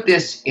to put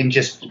this in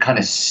just kind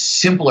of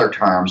simpler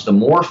terms, the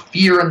more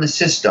fear in the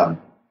system,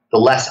 the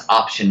less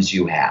options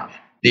you have.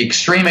 The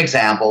extreme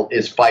example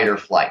is fight or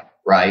flight,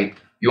 right?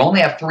 You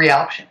only have 3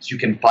 options. You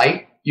can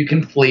fight, you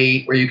can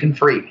flee, or you can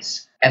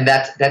freeze. And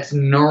that's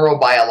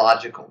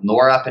neurobiological.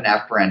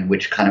 Norepinephrine,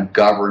 which kind of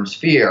governs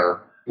fear,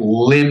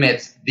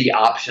 limits the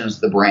options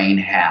the brain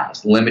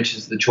has,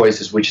 limits the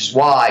choices, which is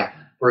why,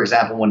 for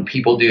example, when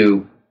people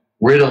do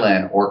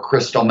Ritalin or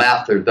crystal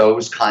meth or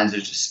those kinds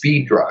of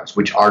speed drugs,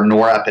 which are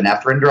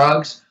norepinephrine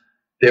drugs,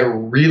 they're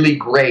really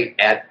great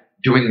at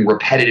doing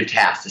repetitive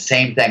tasks, the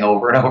same thing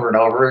over and over and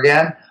over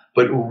again,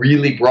 but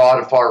really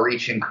broad,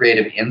 far-reaching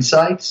creative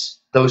insights,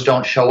 those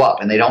don't show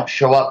up. And they don't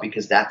show up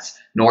because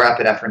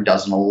norepinephrine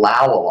doesn't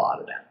allow a lot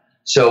of them.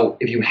 So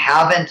if you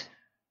haven't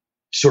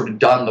sort of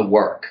done the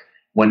work,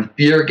 when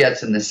fear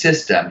gets in the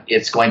system,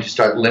 it's going to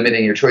start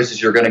limiting your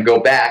choices. You're going to go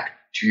back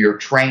to your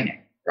training,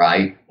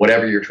 right?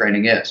 Whatever your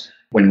training is.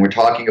 When we're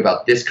talking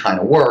about this kind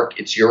of work,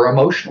 it's your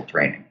emotional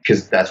training,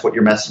 because that's what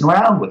you're messing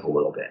around with a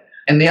little bit.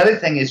 And the other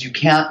thing is, you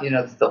can't,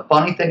 the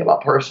funny thing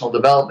about personal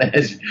development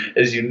is,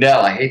 as you know,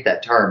 I hate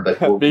that term,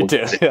 but Me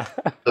too.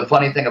 The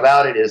funny thing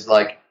about it is,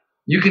 like,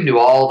 you can do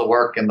all the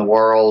work in the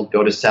world,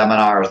 go to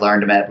seminars,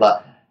 learn to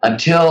meditate,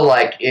 until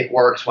like it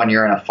works when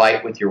you're in a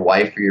fight with your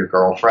wife or your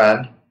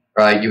girlfriend,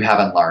 right? You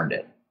haven't learned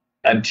it.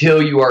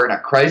 Until you are in a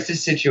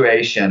crisis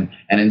situation,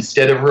 and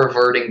instead of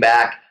reverting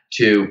back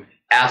to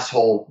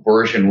asshole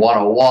version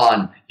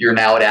 101, you're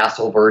now at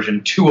asshole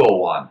version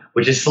 201,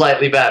 which is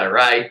slightly better,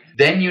 right?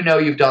 Then you've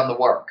done the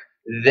work.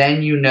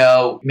 Then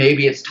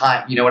maybe it's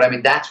time. You know what I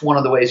mean? That's one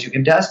of the ways you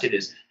can test it,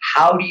 is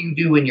how do you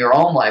do in your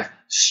own life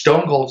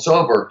stone cold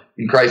sober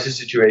in crisis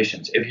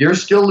situations? If you're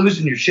still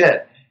losing your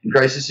shit in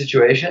crisis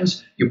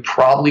situations, you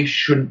probably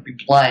shouldn't be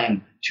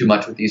playing too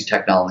much with these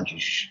technologies. You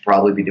should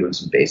probably be doing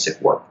some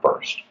basic work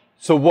first.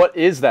 So what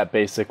is that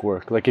basic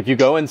work? Like, if you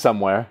go in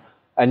somewhere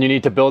and you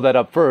need to build that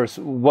up first,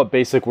 what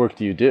basic work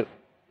do you do?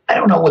 I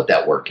don't know what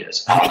that work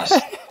is, honestly.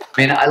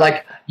 I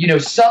mean,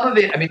 some of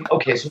it,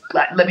 okay, so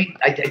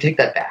I take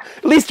that back.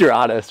 At least you're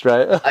honest,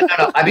 right?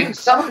 No.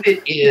 Some of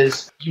it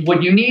is,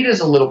 what you need is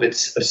a little bit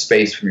of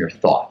space from your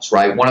thoughts,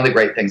 right? One of the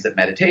great things that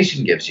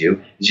meditation gives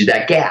you is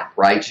that gap,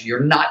 right? So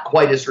you're not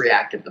quite as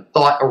reactive. The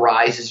thought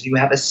arises, and you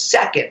have a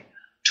second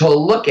to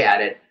look at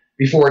it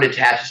before it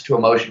attaches to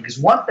emotion. Because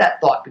once that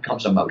thought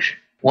becomes emotion,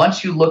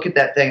 once you look at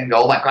that thing and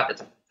go, oh my God,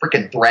 that's a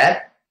freaking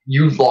threat,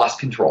 you've lost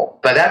control.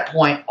 By that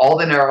point, all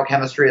the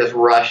neurochemistry has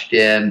rushed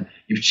in.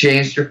 You've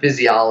changed your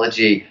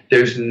physiology.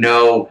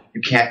 You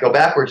can't go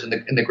backwards. And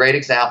the great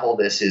example of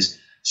this is,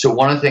 so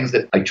one of the things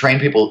that I train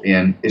people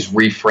in is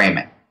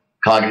reframing.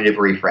 cognitive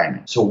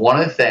reframing. So one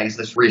of the things,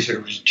 this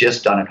research was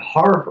just done at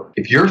Harvard.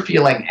 If you're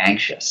feeling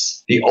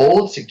anxious, the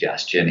old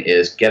suggestion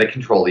is get a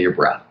control of your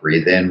breath.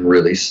 Breathe in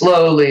really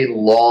slowly,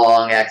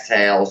 long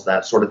exhales,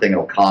 that sort of thing.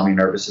 It'll calm your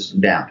nervous system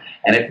down.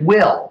 And it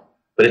will,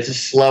 but it's a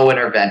slow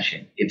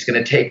intervention. It's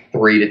going to take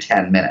 3 to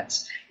 10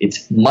 minutes.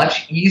 It's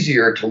much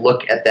easier to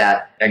look at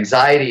that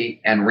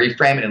anxiety and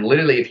reframe it. And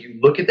literally, if you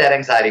look at that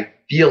anxiety,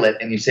 feel it,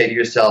 and you say to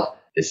yourself,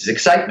 this is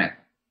excitement.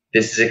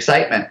 This is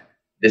excitement.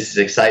 This is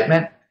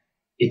excitement.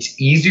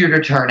 It's easier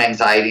to turn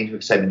anxiety into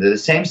excitement. They're the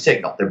same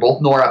signal. They're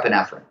both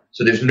norepinephrine.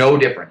 So there's no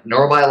difference.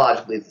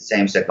 Neurobiologically, it's the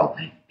same signal.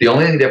 The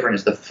only thing different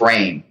is the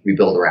frame we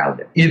build around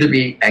it. Either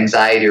be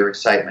anxiety or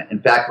excitement.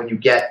 In fact, when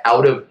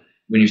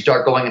you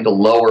start going into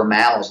lower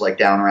mammals, like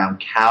down around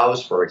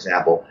cows, for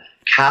example,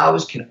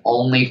 cows can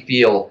only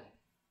feel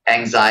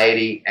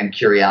anxiety and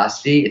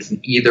curiosity. It's an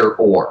either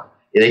or.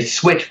 They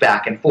switch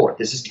back and forth.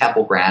 This is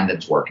Temple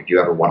Grandin's work, if you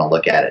ever want to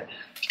look at it.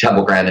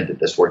 Temple Grandin did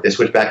this work. They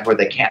switch back and forth.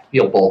 They can't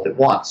feel both at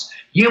once.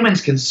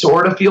 Humans can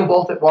sort of feel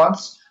both at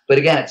once, but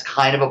again, it's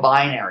kind of a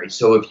binary.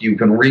 So if you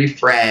can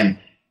reframe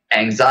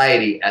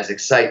anxiety as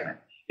excitement,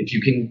 if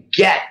you can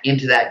get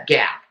into that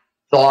gap,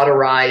 thought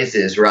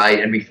arises, right?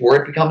 And before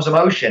it becomes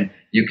emotion,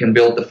 you can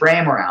build the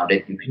frame around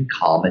it. You can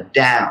calm it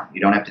down. You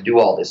don't have to do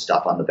all this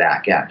stuff on the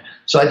back end.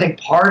 So I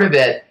think part of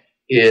it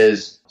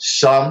is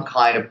some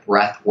kind of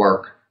breath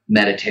work,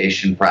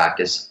 meditation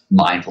practice,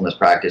 mindfulness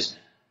practice.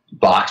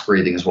 Box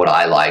breathing is what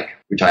I like,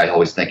 which I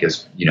always think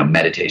is,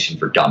 meditation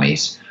for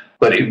dummies.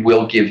 But it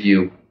will give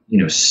you,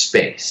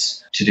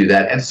 space to do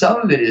that. And some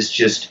of it is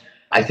just,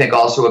 I think,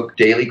 also a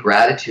daily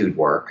gratitude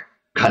work,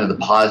 kind of the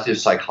positive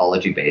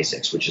psychology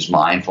basics, which is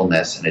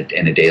mindfulness and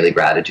a daily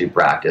gratitude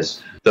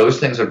practice. Those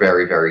things are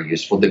very, very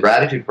useful. The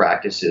gratitude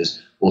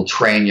practices will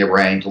train your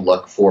brain to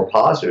look for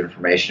positive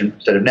information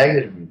instead of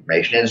negative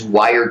information, and it's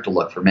wired to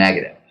look for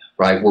negative.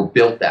 Right? We're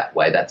built that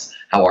way. That's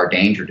how our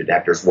danger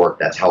detectors work.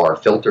 That's how our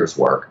filters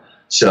work.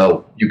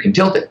 So you can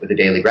tilt it with a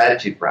daily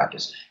gratitude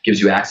practice.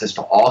 Gives you access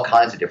to all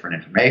kinds of different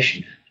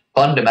information.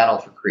 Fundamental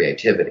for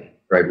creativity,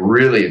 right?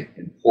 Really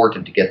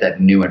important to get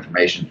that new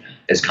information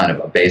as kind of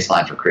a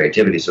baseline for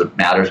creativity. So it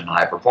matters in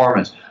high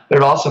performance, but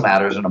it also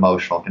matters in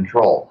emotional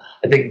control.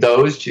 I think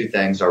those two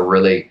things are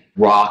really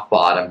rock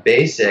bottom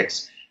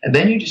basics. And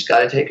then you just got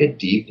to take a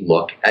deep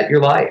look at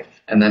your life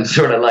and then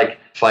sort of like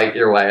fight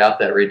your way up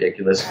that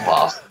ridiculous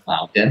Boston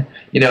mountain.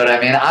 You know what I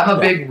mean? I'm a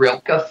big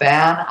Rilke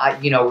fan.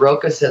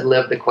 Rilke said,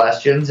 live the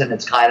questions, and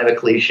it's kind of a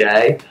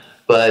cliche,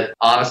 but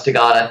honest to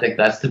God, I think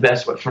that's the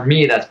best way. For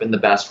me, that's been the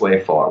best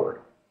way forward.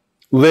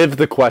 Live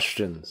the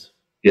questions.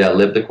 Yeah,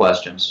 live the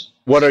questions.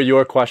 What are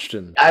your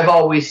questions? I've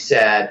always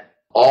said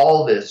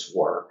all this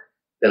work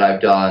that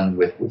I've done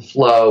with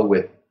Flow,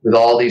 with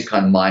all these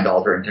kind of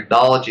mind-altering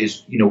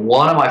technologies,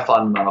 one of my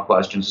fundamental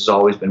questions has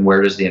always been,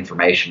 where does the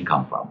information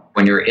come from?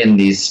 When you're in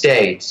these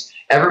states,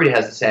 everybody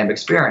has the same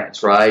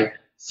experience, right?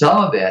 Some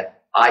of it,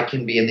 I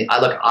can be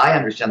I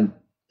understand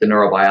the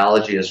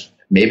neurobiology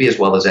as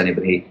well as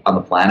anybody on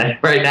the planet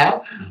right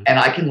now, and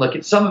I can look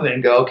at some of it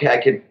and go,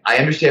 okay, I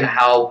understand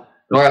how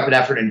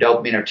norepinephrine and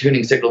dopamine are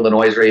tuning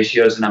signal-to-noise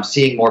ratios, and I'm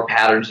seeing more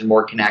patterns and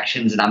more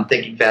connections, and I'm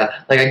thinking fast.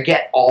 I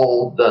get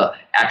all the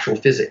actual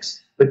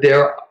physics, but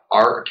there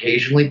are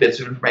occasionally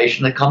bits of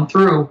information that come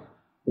through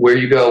where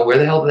you go, where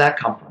the hell did that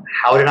come from?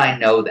 How did I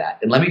know that?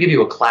 And let me give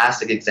you a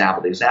classic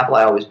example. The example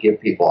I always give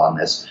people on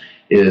this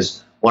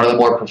is one of the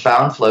more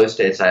profound flow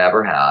states I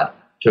ever had.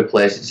 Took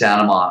place in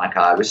Santa Monica.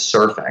 I was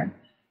surfing,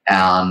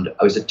 and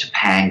I was at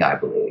Topanga, I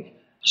believe.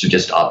 So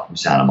just up from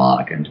Santa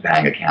Monica in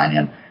Topanga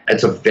Canyon.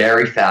 It's a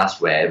very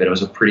fast wave, and it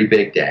was a pretty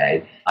big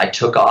day. I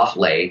took off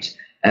late,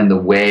 and the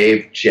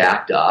wave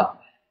jacked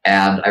up,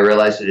 and I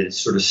realized that it had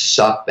sort of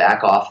sucked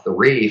back off the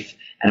reef,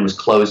 and it was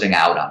closing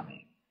out on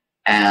me.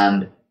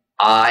 And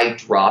I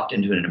dropped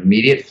into an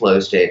immediate flow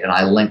state, and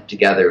I linked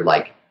together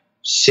like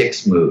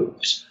 6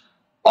 moves.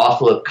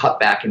 Off lip, cut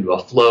back into a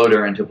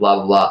floater, into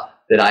blah, blah,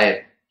 blah.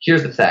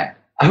 Here's the thing.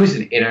 I was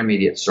an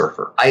intermediate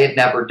surfer. I had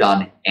never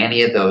done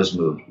any of those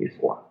moves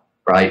before,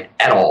 right?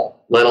 At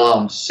all, let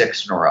alone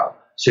 6 in a row.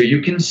 So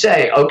you can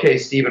say, okay,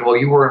 Stephen, well,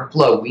 you were in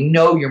flow. We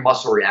know your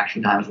muscle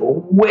reaction times were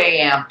way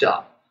amped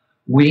up.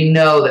 We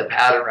know that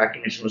pattern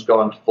recognition was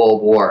going full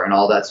bore and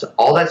all that stuff.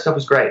 All that stuff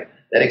was great.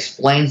 That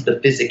explains the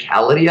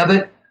physicality of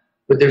it,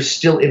 but there's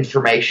still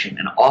information.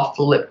 And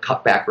off-the-lip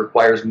cutback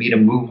requires me to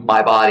move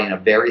my body in a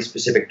very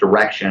specific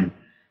direction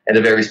at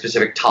a very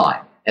specific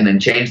time and then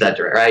change that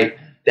direction, right?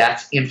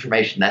 That's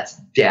information. That's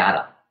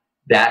data.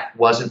 That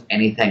wasn't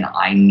anything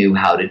I knew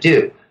how to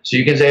do. So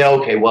you can say,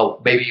 okay,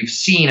 well, maybe you've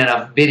seen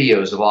enough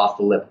videos of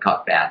off-the-lip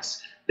cutbacks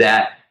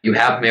that you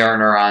have mirror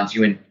neurons,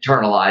 you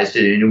internalized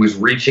it, and it was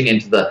reaching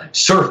into the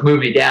surf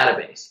movie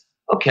database.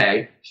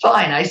 Okay,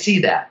 fine, I see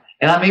that.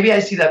 And maybe I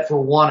see that for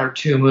 1 or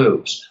 2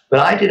 moves. But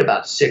I did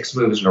about 6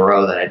 moves in a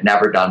row that I'd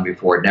never done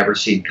before, never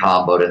seen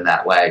comboed in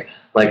that way.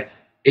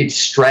 It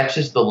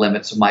stretches the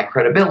limits of my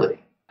credibility.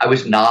 I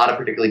was not a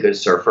particularly good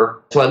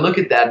surfer. So I look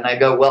at that and I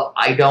go, well,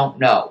 I don't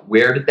know.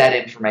 Where did that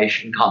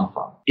information come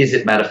from? Is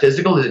it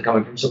metaphysical? Is it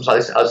coming from some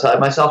place outside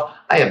myself?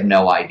 I have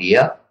no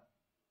idea.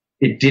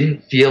 It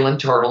didn't feel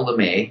internal to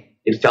me.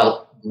 It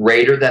felt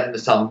greater than the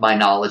sum of my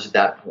knowledge at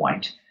that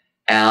point.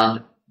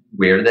 And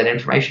where did that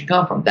information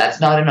come from?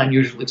 That's not an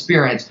unusual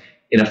experience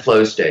in a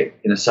flow state,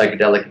 in a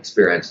psychedelic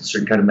experience, in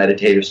certain kind of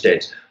meditative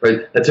states.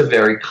 Right? That's a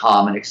very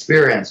common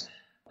experience.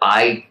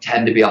 I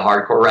tend to be a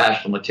hardcore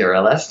rational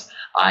materialist.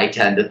 I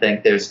tend to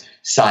think there's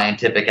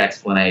scientific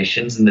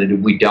explanations and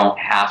that we don't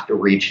have to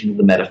reach into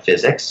the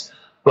metaphysics.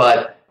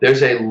 But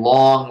there's a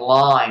long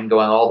line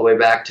going all the way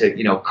back to,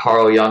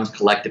 Carl Jung's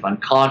collective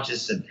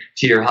unconscious and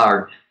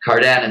Teilhard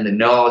Chardin and the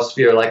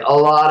noosphere. Like, a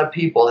lot of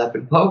people have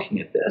been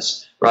poking at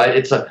this, right?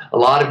 It's a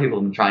lot of people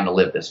have been trying to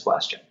live this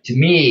question. To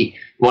me,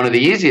 one of the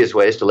easiest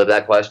ways to live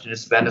that question is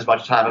to spend as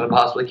much time as I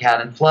possibly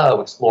can in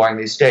flow, exploring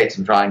these states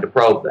and trying to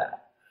probe that.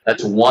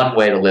 That's one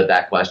way to live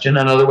that question.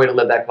 Another way to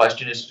live that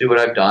question is to do what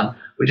I've done.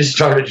 We just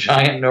started a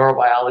giant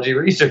neurobiology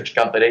research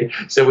company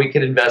so we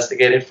can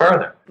investigate it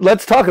further.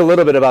 Let's talk a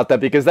little bit about that,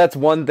 because that's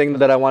one thing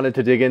that I wanted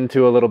to dig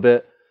into a little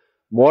bit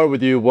more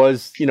with you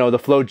was, the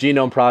Flow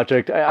Genome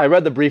Project. I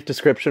read the brief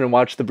description and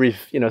watched the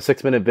brief,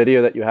 6-minute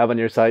video that you have on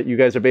your site. You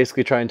guys are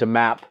basically trying to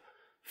map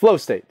flow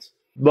states.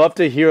 Love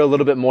to hear a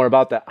little bit more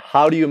about that.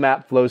 How do you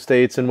map flow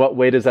states and what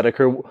way does that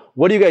occur?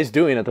 What are you guys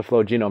doing at the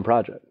Flow Genome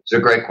Project? Those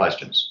are great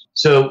questions.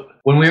 So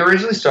when we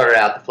originally started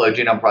out the Flow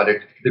Genome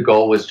Project, the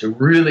goal was to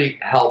really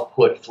help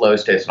put flow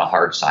states on a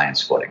hard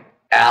science footing.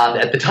 And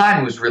at the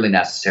time, it was really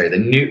necessary. The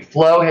new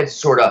flow had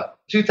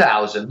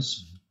 2000s,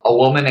 a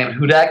woman named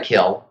Huda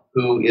Kill,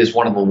 who is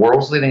one of the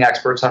world's leading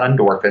experts on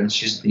endorphins.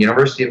 She's at the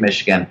University of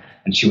Michigan,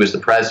 and she was the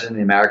president of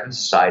the American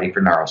Society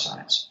for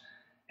Neuroscience.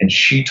 And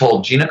she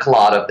told Gina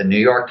Kolata of the New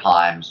York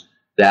Times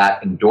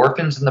that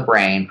endorphins in the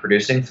brain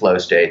producing flow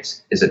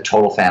states is a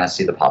total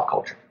fantasy of the pop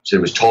culture. So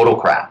it was total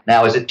crap.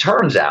 Now, as it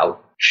turns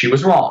out, she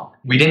was wrong.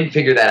 We didn't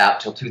figure that out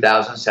till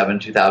 2007,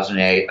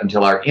 2008,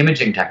 until our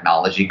imaging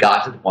technology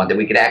got to the point that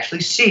we could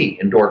actually see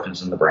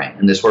endorphins in the brain.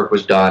 And this work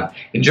was done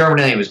in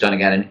Germany, it was done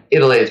again in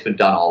Italy, it's been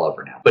done all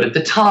over now. But at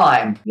the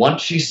time,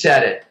 once she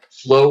said it,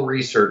 flow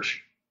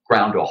research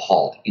ground to a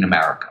halt in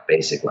America,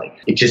 basically.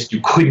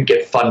 You couldn't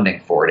get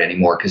funding for it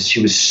anymore because she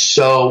was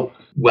so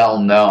well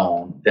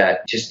known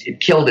that it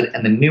killed it.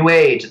 And the New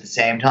Age at the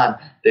same time,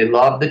 they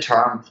loved the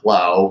term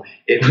flow.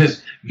 It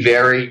was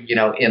very,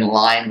 in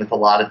line with a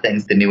lot of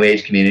things the New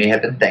Age community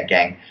had been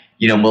thinking.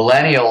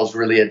 Millennials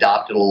really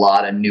adopted a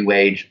lot of New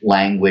Age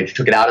language,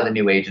 took it out of the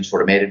New Age and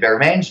sort of made it very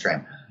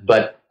mainstream.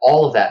 But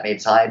all of that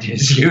made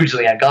scientists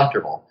hugely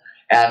uncomfortable.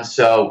 And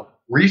so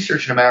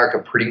research in America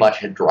pretty much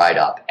had dried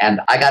up. And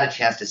I got a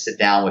chance to sit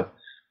down with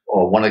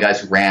one of the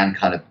guys who ran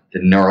kind of the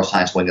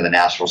neuroscience wing of the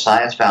National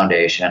Science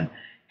Foundation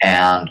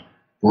and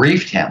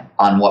briefed him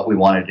on what we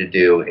wanted to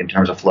do in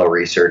terms of flow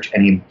research,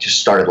 and he just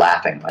started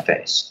laughing in my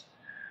face.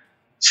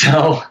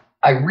 So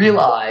I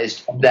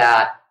realized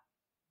that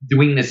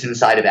doing this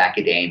inside of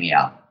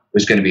academia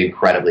was going to be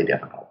incredibly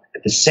difficult.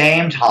 At the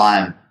same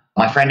time,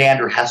 my friend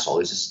Andrew Hessel,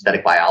 who's a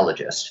synthetic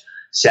biologist,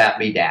 sat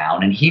me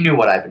down, and he knew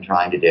what I've been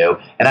trying to do.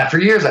 And for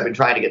years, I've been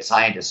trying to get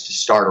scientists to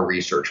start a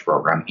research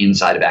program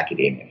inside of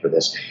academia for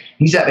this.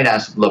 He sat me down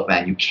and said, look,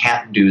 man, you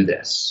can't do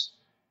this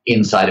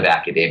inside of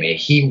academia.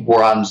 He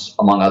runs,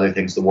 among other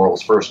things, the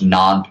world's first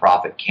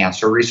nonprofit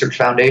cancer research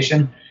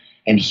foundation,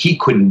 and he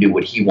couldn't do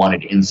what he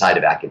wanted inside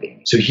of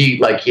academia. So he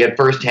had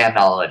firsthand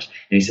knowledge,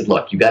 and he said,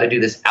 look, you got to do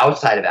this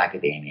outside of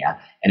academia,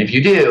 and if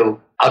you do,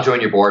 I'll join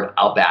your board,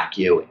 I'll back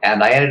you.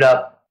 And I ended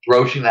up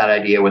broaching that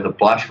idea with a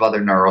bunch of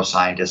other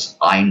neuroscientists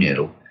I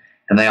knew,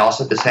 and they all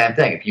said the same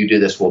thing. If you do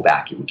this, we'll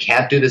back you. We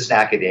can't do this in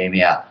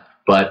academia,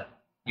 but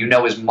you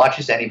know as much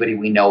as anybody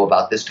we know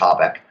about this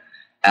topic,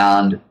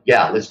 and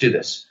yeah, let's do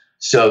this.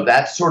 So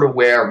that's sort of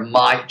where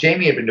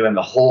Jamie had been doing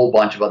a whole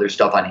bunch of other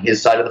stuff on his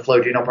side of the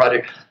Flow Genome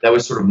Project. That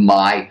was sort of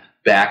my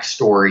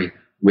backstory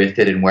with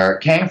it and where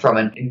it came from.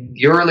 And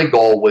the early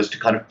goal was to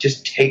kind of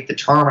just take the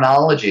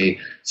terminology,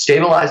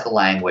 stabilize the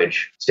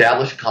language,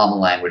 establish a common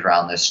language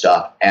around this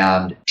stuff,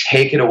 and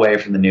take it away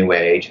from the New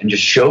Age and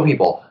just show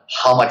people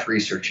how much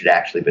research had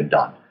actually been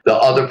done. The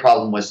other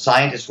problem was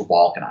scientists were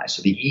balkanized.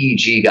 So the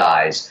EEG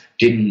guys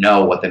didn't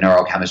know what the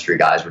neurochemistry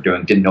guys were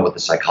doing, didn't know what the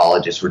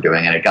psychologists were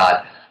doing. And it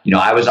got,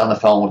 I was on the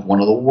phone with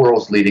one of the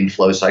world's leading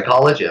flow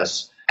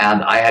psychologists,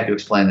 and I had to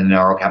explain the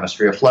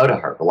neurochemistry of flow to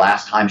her. The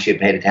last time she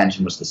had paid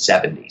attention was the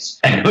 70s.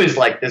 And it was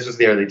like, this was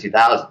the early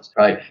 2000s,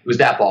 right? It was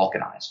that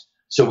balkanized.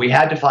 So we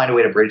had to find a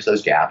way to bridge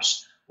those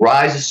gaps.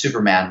 Rise as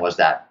Superman was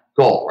that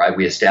goal, right?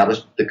 We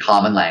established the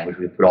common language.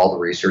 We put all the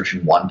research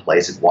in one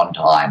place at one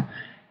time.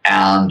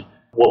 And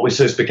what was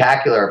so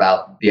spectacular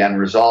about the end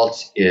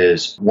results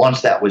is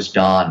once that was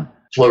done,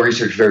 flow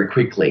research very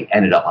quickly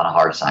ended up on a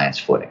hard science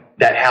footing.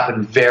 That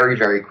happened very,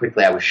 very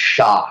quickly. I was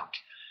shocked.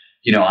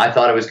 I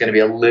thought it was going to be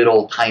a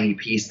little tiny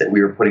piece that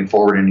we were putting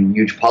forward in a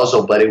huge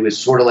puzzle, but it was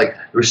sort of like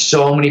there were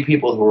so many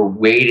people who were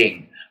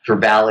waiting for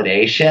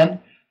validation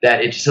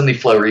that it suddenly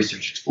flow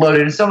research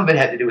exploded. And some of it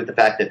had to do with the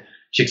fact that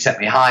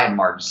Csikszentmihalyi and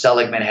Martin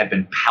Seligman had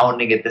been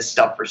pounding at this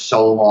stuff for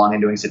so long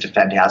and doing such a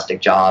fantastic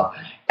job.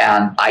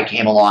 And I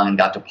came along and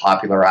got to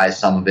popularize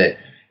some of it.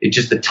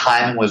 The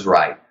timing was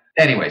right.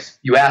 anyways,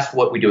 you asked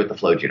what we do at the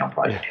Flow Genome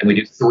Project, and we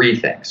do three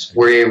things.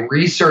 We're a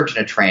research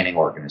and a training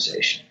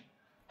organization.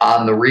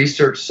 On the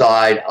research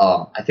side,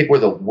 I think we're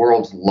the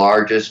world's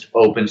largest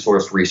open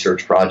source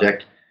research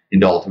project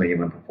into ultimate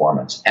human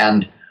performance.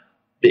 And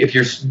if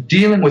you're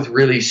dealing with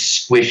really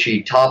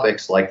squishy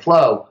topics like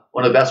flow,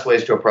 one of the best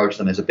ways to approach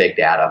them is a big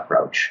data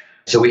approach.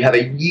 So we have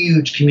a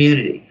huge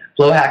community.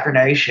 Flow Hacker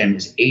Nation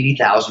is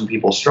 80,000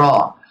 people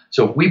strong.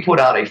 So if we put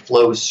out a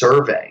flow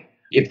survey,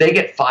 if they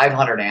get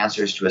 500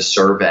 answers to a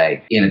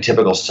survey in a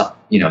typical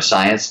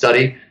science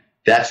study,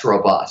 that's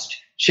robust.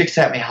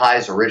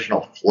 Csikszentmihalyi's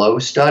original flow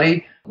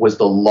study was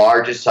the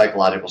largest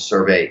psychological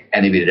survey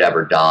anybody had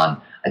ever done.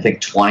 I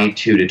think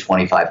 22 to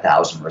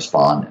 25,000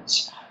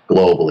 respondents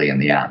globally in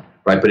the end,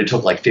 right? But it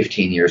took like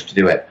 15 years to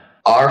do it.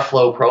 Our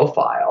flow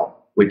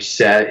profile, which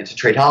said it's a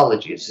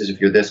traitology. It says if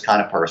you're this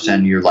kind of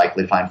person, you're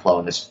likely to find flow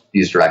in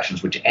these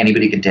directions, which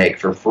anybody can take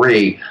for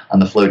free on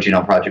the Flow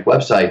Genome Project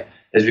website,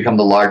 has become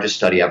the largest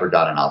study ever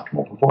done in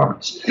optimal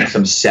performance.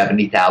 Some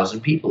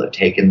 70,000 people have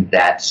taken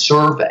that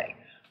survey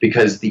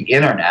because the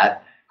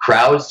internet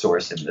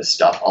crowdsourcing this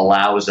stuff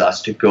allows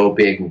us to go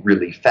big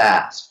really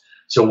fast.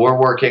 So we're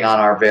working on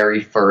our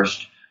very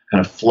first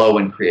kind of flow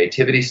and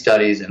creativity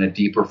studies and a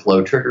deeper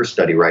flow trigger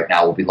study right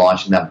now. We'll be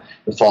launching them in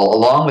the fall,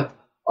 along with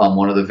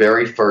one of the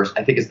very first,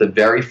 I think it's the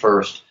very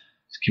first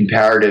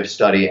comparative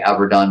study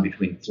ever done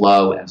between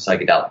flow and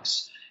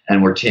psychedelics.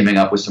 And we're teaming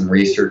up with some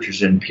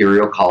researchers in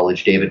Imperial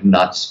College, David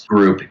Nutt's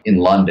group in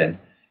London,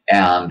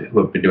 and who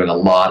have been doing a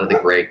lot of the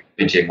great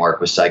imaging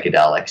work with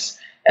psychedelics.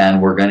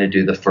 And we're going to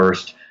do the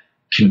first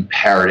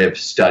comparative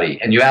study.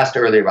 And you asked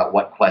earlier about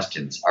what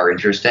questions are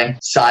interesting.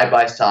 Side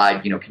by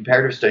side,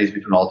 comparative studies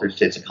between altered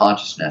states of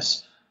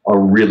consciousness are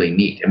really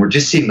neat. And we're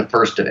just seeing the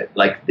first of it.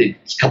 Like a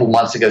couple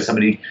months ago,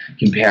 somebody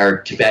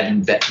compared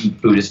Tibetan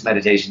Buddhist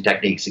meditation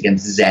techniques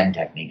against Zen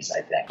techniques,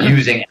 I think,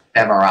 using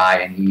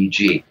MRI and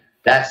EEG.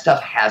 That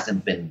stuff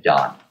hasn't been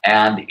done.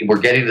 And we're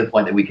getting to the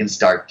point that we can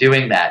start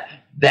doing that.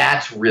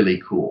 That's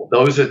really cool.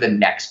 Those are the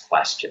next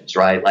questions,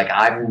 right? Like,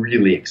 I'm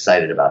really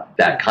excited about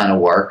that kind of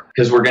work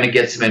because we're going to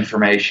get some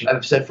information.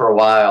 I've said for a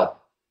while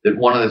that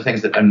one of the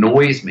things that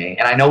annoys me,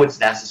 and I know it's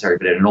necessary,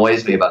 but it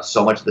annoys me about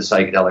so much of the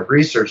psychedelic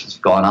research that's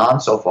gone on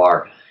so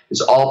far, is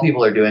all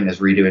people are doing is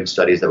redoing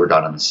studies that were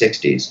done in the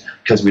 60s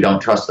because we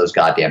don't trust those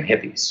goddamn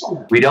hippies.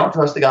 We don't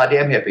trust the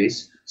goddamn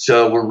hippies,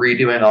 so we're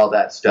redoing all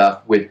that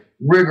stuff with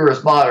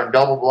rigorous modern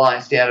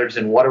double-blind standards.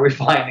 And what are we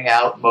finding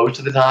out most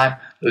of the time?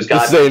 Those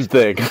guys. The same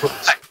thing.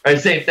 Right,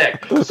 same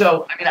thing.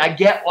 So, I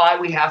get why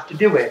we have to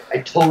do it. I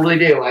totally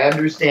do. I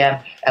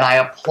understand. And I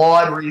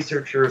applaud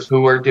researchers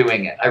who are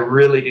doing it. I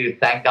really do.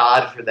 Thank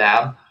God for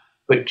them.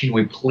 But can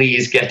we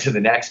please get to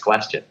the next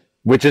question?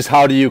 Which is,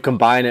 how do you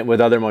combine it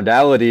with other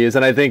modalities?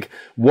 And I think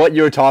what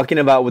you're talking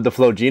about with the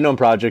Flow Genome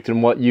Project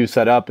and what you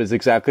set up is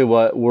exactly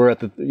what we at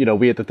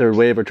the Third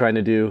Wave are trying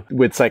to do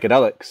with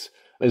psychedelics.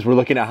 Is we're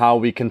looking at how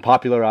we can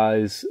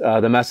popularize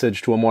the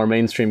message to a more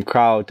mainstream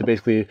crowd to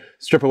basically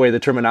strip away the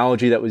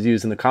terminology that was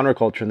used in the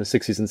counterculture in the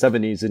 60s and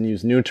 70s and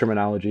use new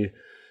terminology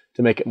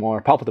to make it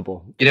more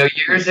palpable.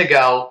 Years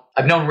ago,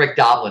 I've known Rick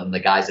Doblin and the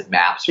guys at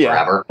MAPS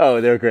forever.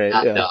 Oh, they're great.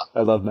 And,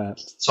 I love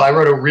MAPS. So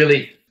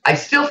I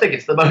still think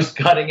it's the most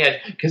cutting edge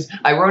because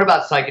I wrote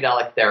about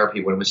psychedelic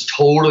therapy when it was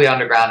totally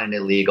underground and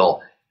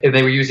illegal, and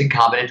they were using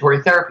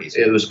combinatory therapies.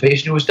 It was a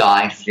patient who was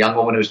dying, a young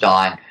woman who was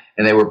dying,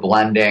 and they were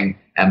blending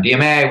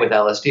MDMA with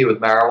LSD, with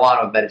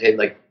marijuana, with meditation,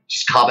 like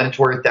just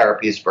combinatory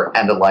therapies for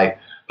end of life.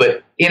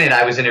 But in it,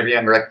 I was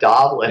interviewing Rick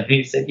Doblin, and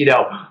he said,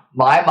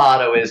 my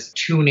motto is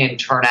tune in,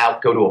 turn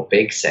out, go to a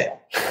bake sale.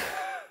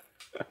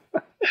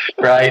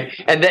 Right?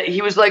 And then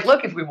he was like,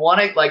 look, if we want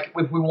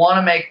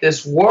to make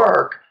this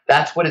work,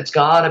 that's what it's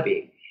got to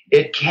be.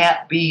 It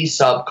can't be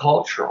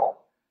subcultural.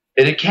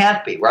 And it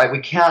can't be, right? We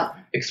can't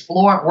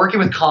explore, working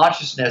with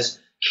consciousness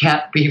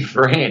can't be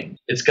fringe.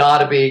 It's got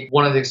to be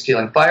one of the things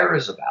Stealing Fire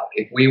is about.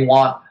 If we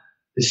want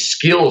the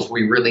skills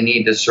we really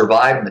need to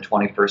survive in the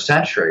 21st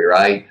century,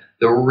 right?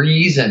 The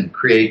reason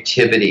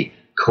creativity,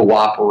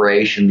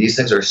 cooperation, these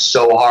things are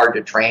so hard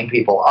to train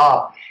people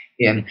up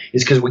in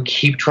is because we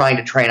keep trying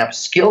to train up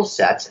skill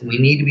sets, and we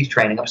need to be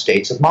training up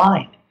states of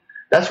mind.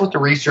 That's what the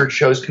research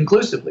shows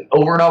conclusively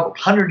over and over.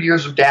 100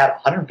 years of data,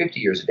 150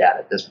 years of data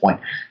at this point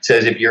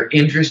says if you're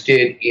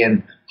interested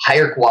in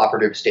higher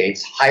cooperative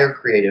states, higher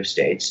creative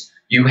states,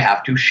 you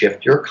have to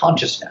shift your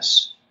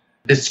consciousness.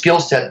 The skill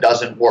set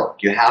doesn't work.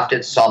 You have to,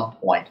 at some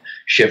point,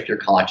 shift your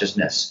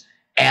consciousness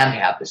and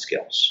have the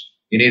skills.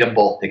 You need them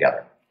both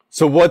together.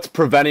 So what's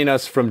preventing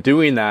us from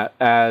doing that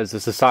as a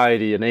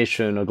society, a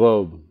nation, a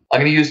globe? I'm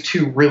going to use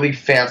two really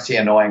fancy,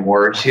 annoying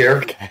words here.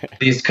 Okay.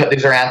 These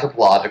are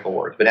anthropological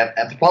words, but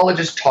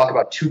anthropologists talk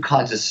about two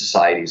kinds of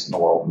societies in the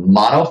world: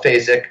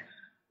 monophasic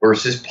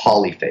versus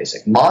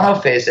polyphasic.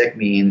 Monophasic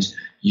means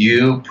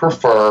you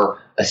prefer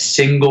a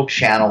single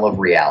channel of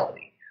reality.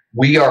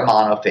 We are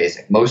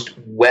monophasic. Most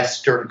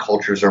Western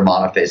cultures are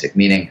monophasic,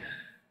 meaning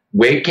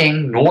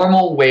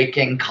normal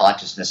waking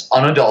consciousness,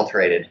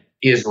 unadulterated,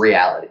 is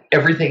reality.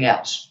 Everything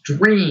else,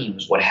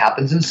 dreams, what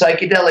happens in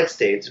psychedelic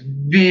states,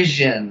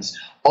 visions,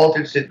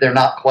 Altered states, they're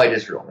not quite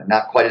as real. They're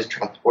not quite as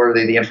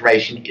trustworthy. The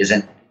information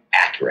isn't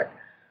accurate.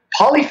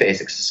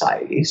 Polyphasic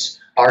societies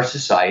are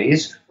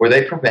societies where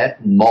they permit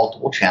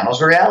multiple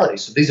channels of reality.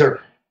 So these are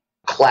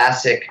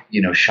classic,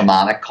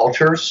 shamanic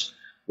cultures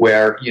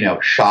where,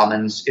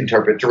 shamans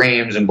interpret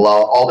dreams and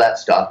all that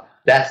stuff.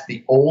 That's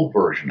the old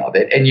version of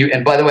it.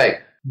 And by the way,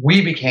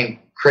 we became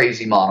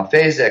crazy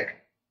monophasic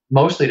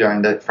mostly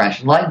during the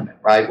French Enlightenment,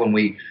 right? When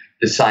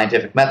the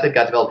scientific method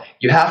got developed.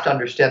 You have to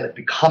understand that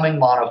becoming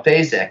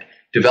monophasic,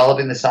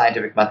 developing the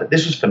scientific method,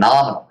 this was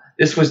phenomenal.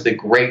 This was the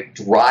great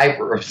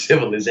driver of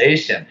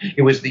civilization.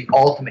 It was the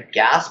ultimate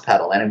gas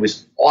pedal, and it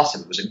was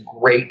awesome. It was a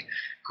great,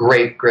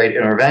 great, great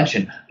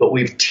intervention. But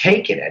we've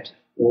taken it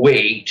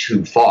way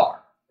too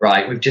far,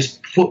 right?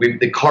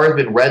 The car's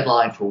been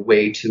redlined for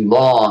way too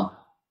long.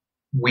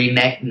 We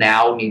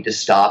now need to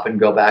stop and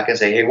go back and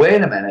say, hey,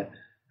 wait a minute.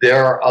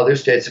 There are other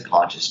states of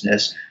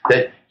consciousness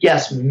that,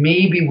 yes,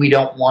 maybe we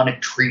don't want to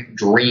treat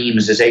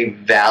dreams as a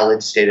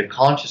valid state of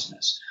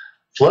consciousness.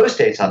 Flow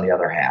states, on the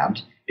other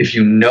hand, if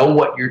you know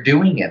what you're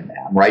doing in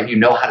them, right, you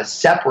know how to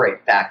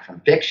separate fact from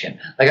fiction.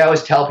 Like I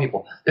always tell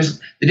people, there's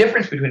the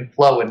difference between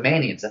flow and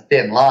mania. It's a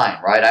thin line,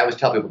 right? I always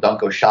tell people,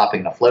 don't go shopping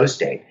in a flow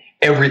state.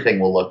 Everything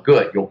will look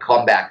good. You'll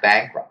come back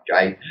bankrupt,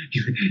 right?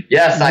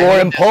 Yes, more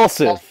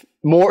impulsive.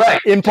 More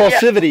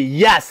impulsivity.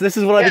 Yes, this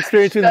is what I've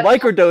experienced with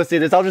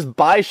microdosing. Is I'll just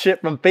buy shit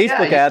from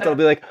Facebook ads. I'll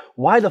be like,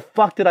 why the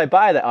fuck did I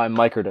buy that? Oh, I'm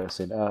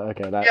microdosing.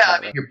 Okay.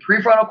 Your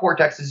prefrontal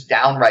cortex is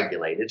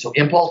downregulated. So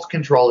impulse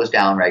control is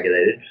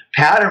downregulated.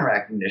 Pattern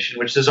recognition,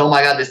 which says, oh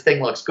my God, this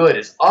thing looks good,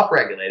 is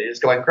upregulated. It's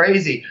going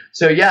crazy.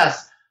 So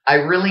yes, I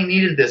really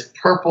needed this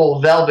purple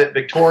velvet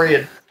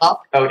Victorian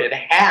top coat and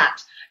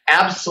hat.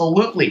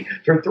 Absolutely.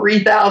 For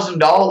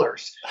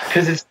 $3,000.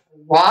 Because it's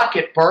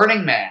Rocket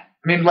Burning Man.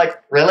 I mean,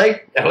 really?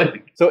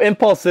 So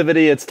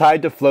impulsivity, it's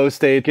tied to flow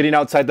state, getting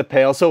outside the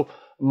pale. So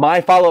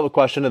my follow-up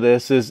question to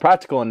this is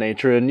practical in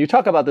nature. And you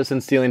talk about this in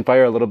Stealing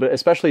Fire a little bit,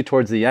 especially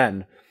towards the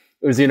end.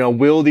 Is,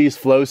 will these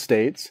flow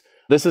states,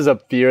 this is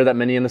a fear that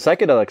many in the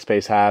psychedelic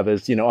space have,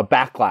 is, a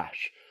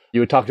backlash.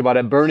 You had talked about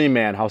at Burning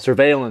Man, how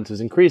surveillance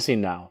is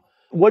increasing now.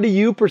 What do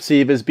you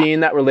perceive as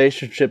being that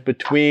relationship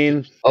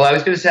between... Oh, I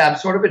was going to say, I'm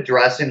sort of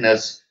addressing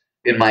this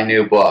in my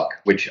new book,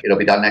 which it'll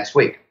be done next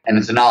week. And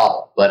it's a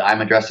novel, but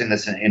I'm addressing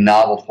this in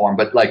novel form.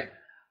 But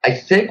I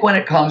think when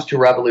it comes to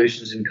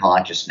revolutions in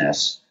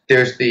consciousness,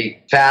 there's the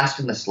fast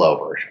and the slow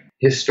version.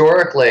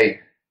 Historically,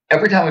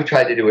 every time we've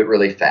tried to do it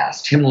really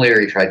fast, Tim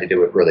Leary tried to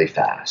do it really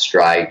fast,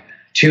 right?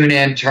 Tune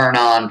in, turn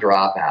on,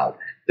 drop out.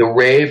 The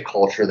rave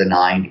culture of the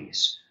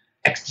 90s.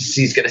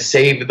 Ecstasy's going to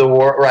save the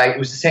world, right? It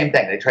was the same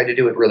thing. They tried to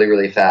do it really,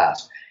 really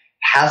fast.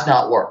 Has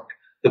not worked.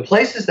 The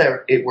places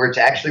where it's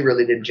actually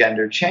really did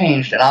gender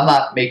changed, and I'm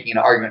not making an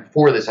argument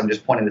for this, I'm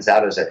just pointing this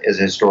out as a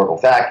historical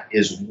fact,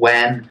 is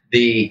when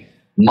the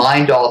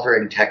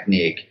mind-altering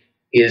technique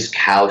is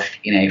couched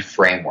in a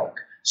framework.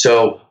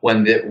 So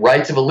when the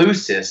rites of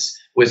Eleusis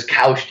was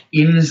couched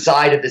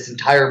inside of this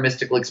entire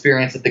mystical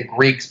experience that the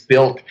Greeks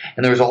built,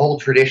 and there was a whole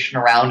tradition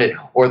around it,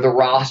 or the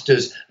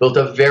Rastas built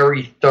a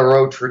very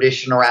thorough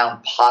tradition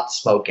around pot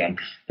smoking.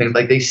 Things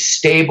like they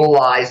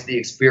stabilized the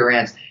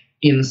experience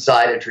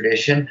inside a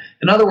tradition.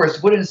 In other words,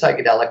 to put it in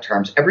psychedelic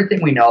terms,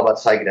 everything we know about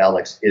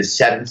psychedelics is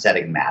set and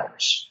setting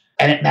matters.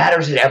 And it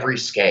matters at every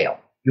scale.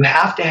 You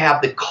have to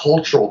have the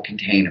cultural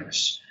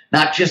containers.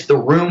 Not just the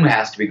room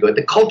has to be good.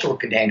 The cultural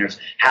containers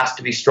has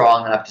to be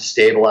strong enough to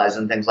stabilize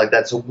and things like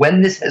that. So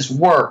when this has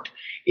worked,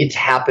 it's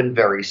happened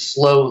very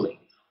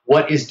slowly.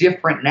 What is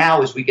different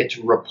now is we get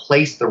to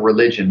replace the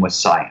religion with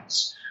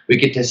science. We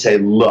get to say,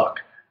 look,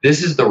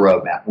 this is the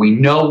roadmap. We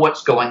know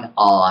what's going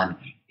on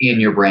in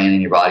your brain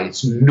and your body.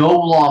 It's no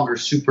longer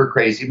super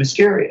crazy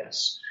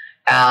mysterious.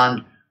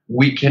 And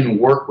we can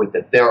work with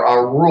it. There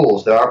are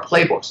rules. There are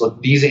playbooks. Look,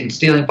 these in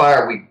Stealing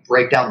Fire, we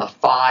break down the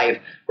 5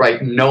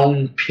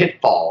 known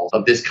pitfalls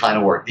of this kind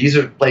of work. These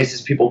are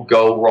places people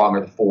go wrong,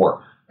 or the 4.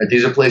 Right?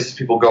 These are places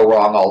people go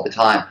wrong all the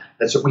time.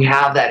 That's what we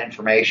have that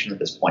information at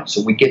this point.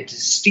 So we get to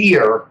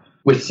steer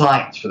with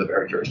science for the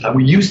very first time.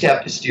 We used to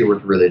have to steer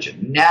with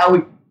religion. Now we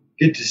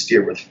get to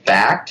steer with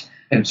fact.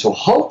 And so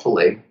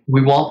hopefully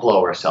we won't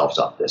blow ourselves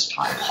up this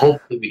time.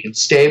 Hopefully we can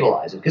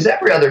stabilize it. Because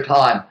every other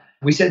time,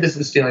 we said this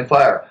in Stealing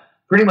Fire,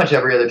 pretty much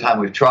every other time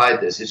we've tried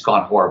this, it's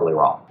gone horribly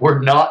wrong. We're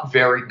not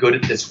very good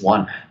at this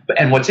one.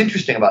 And what's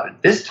interesting about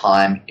it this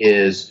time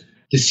is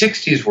the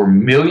 60s were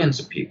millions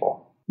of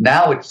people.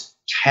 Now it's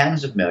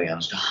tens of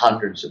millions to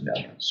hundreds of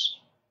millions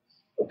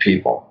of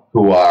people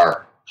who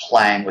are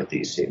playing with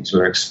these things,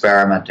 who are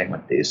experimenting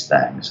with these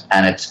things.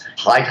 And it's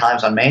high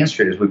times on Main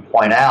Street, as we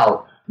point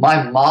out.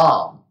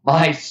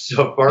 My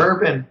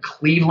suburban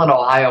Cleveland,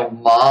 Ohio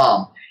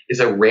mom is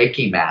a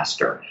Reiki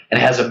master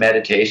and has a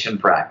meditation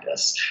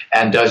practice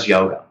and does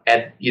yoga.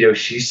 And,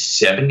 she's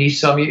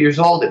 70-some years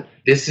old. And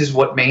this is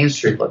what Main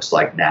Street looks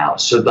like now.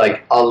 So,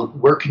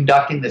 we're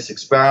conducting this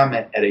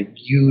experiment at a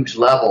huge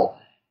level.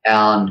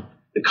 And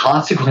the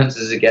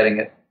consequences of getting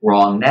it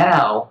wrong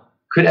now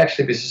could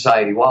actually be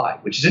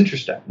society-wide, which is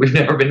interesting. We've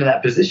never been in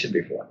that position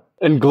before.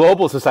 And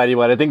global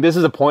society-wide, I think this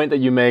is a point that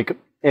you make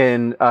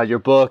in your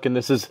book, and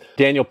this is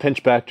Daniel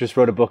Pinchbeck just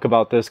wrote a book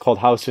about this called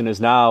How Soon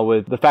Is Now,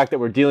 with the fact that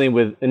we're dealing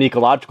with an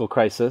ecological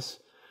crisis.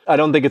 I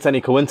don't think it's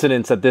any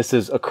coincidence that this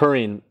is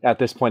occurring at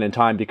this point in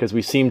time, because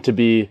we seem to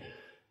be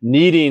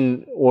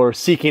needing or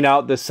seeking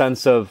out this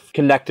sense of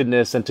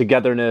connectedness and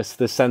togetherness,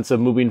 this sense of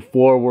moving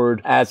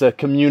forward as a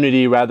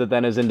community rather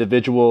than as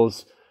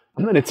individuals.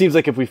 And it seems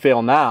like if we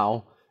fail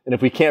now, and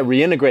if we can't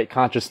reintegrate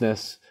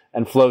consciousness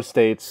and flow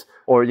states,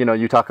 or,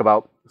 you talk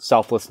about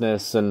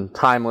selflessness and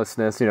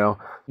timelessness,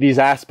 these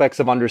aspects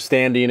of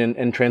understanding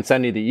and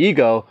transcending the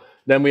ego,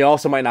 then we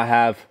also might not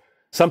have,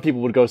 some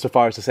people would go so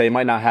far as to say,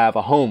 might not have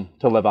a home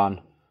to live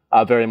on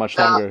very much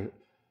longer.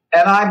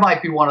 And I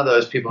might be one of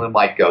those people who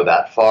might go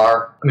that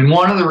far. I mean,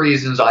 one of the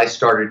reasons I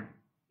started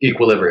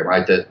Equilibrium,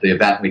 right, the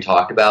event we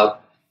talked about,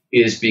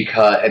 is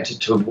because, and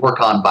to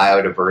work on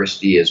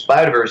biodiversity,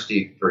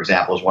 for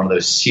example, is one of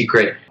those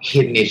secret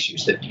hidden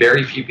issues that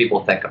very few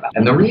people think about.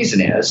 And the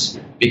reason is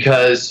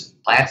because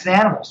plants and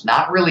animals,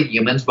 not really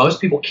humans,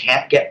 most people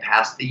can't get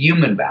past the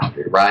human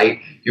boundary, right?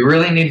 You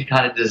really need to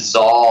kind of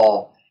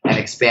dissolve and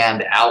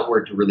expand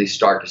outward to really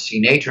start to see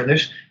nature. And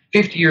there's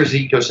 50 years of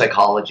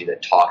ecopsychology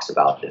that talks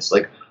about this.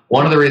 Like,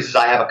 one of the reasons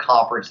I have a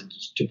conference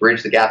to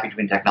bridge the gap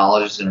between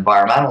technologists and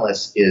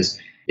environmentalists is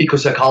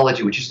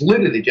ecopsychology, which is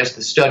literally just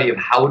the study of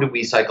how do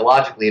we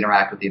psychologically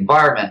interact with the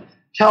environment,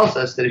 tells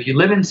us that if you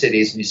live in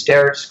cities and you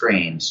stare at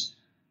screens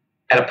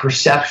at a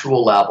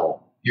perceptual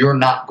level, you're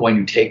not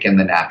going to take in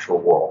the natural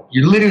world.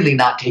 You're literally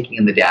not taking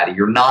in the data.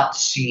 You're not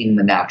seeing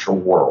the natural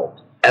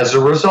world. As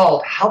a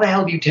result, how the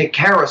hell do you take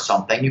care of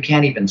something you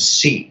can't even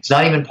see? It's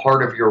not even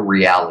part of your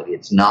reality.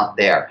 It's not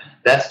there.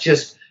 That's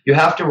just, you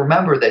have to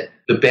remember that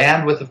the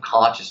bandwidth of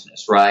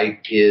consciousness,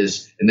 right,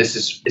 is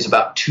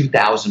about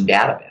 2,000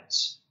 data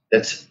bits.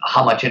 That's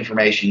how much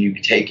information you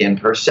can take in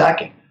per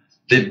second.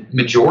 The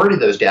majority of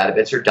those data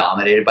bits are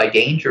dominated by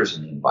dangers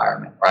in the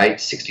environment, right?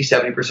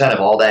 60-70% of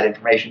all that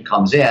information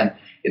comes in.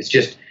 It's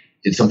just,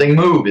 did something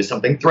move? Is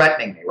something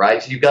threatening me,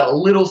 right? So you've got a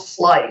little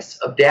slice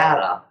of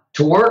data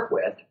to work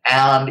with.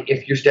 And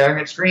if you're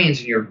staring at screens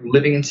and you're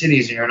living in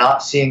cities and you're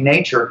not seeing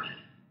nature,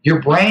 your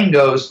brain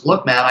goes,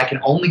 look, man, I can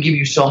only give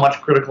you so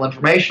much critical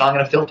information. I'm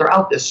going to filter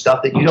out this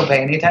stuff that you don't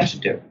pay any attention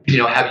to.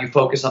 Have you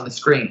focus on the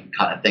screen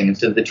kind of thing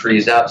instead of the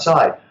trees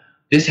outside.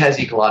 This has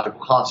ecological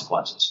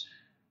consequences.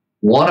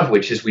 One of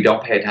which is we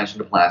don't pay attention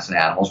to plants and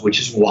animals, which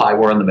is why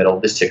we're in the middle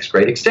of the 6th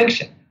great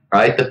extinction,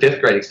 right? The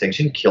 5th great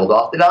extinction killed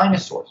off the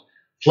dinosaurs.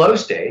 Flow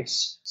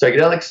states,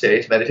 psychedelic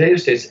states,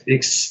 meditative states, it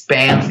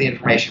expands the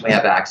information we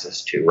have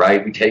access to,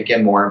 right? We take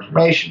in more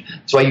information.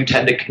 That's why you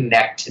tend to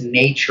connect to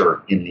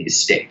nature in these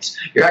states.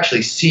 You're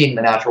actually seeing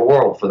the natural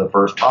world for the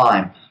first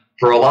time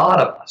for a lot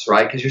of us,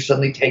 right? Because you're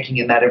suddenly taking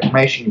in that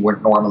information you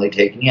weren't normally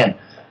taking in.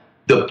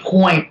 The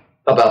point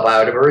about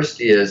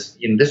biodiversity is,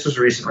 this was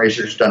recent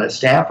research done at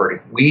Stanford.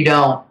 If we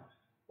don't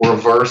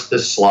reverse the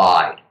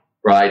slide,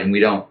 right, and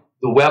the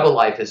web of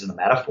life isn't a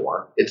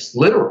metaphor, it's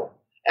literal.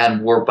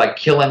 And by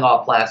killing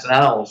off plants and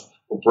animals,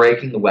 we're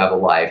breaking the web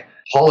of life.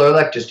 Paul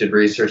Ehrlich just did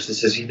research that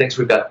says he thinks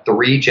we've got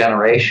 3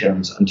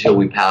 generations until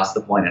we pass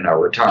the point of no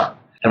return.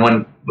 And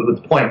what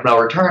the point of no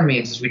return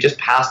means is we just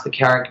passed the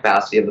carrying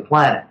capacity of the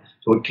planet.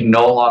 So it can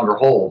no longer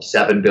hold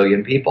 7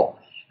 billion people.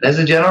 And as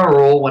a general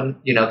rule, when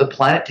the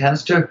planet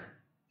tends to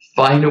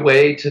find a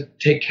way to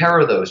take care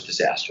of those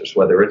disasters,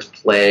 whether it's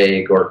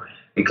plague or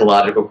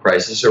ecological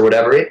crisis or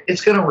whatever,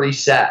 it's going to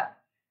reset.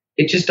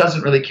 It just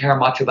doesn't really care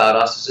much about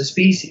us as a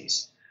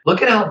species.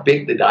 Look at how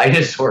big the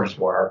dinosaurs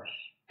were,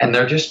 and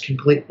they're just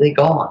completely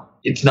gone.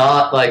 It's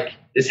not like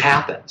this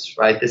happens,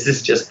 right? This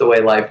is just the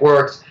way life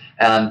works.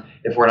 And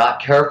if we're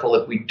not careful,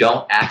 if we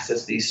don't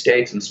access these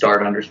states and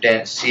start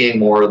seeing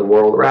more of the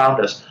world around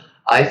us,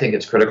 I think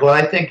it's critical.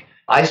 And I think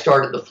I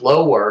started the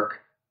flow work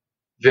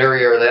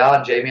very early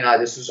on. Jamie and I,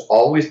 this was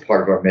always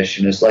part of our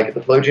mission, is like at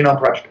the Flow Genome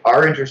Project,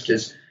 our interest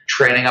is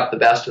training up the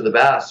best of the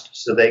best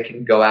so they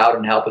can go out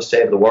and help us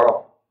save the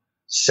world.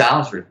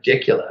 Sounds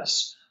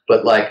ridiculous,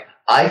 but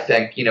I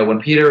think, when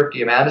Peter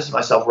Diamandis and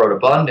myself wrote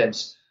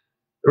Abundance,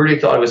 I really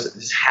thought it was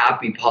this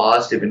happy,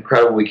 positive,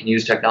 incredible, we can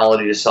use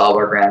technology to solve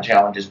our grand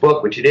challenges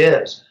book, which it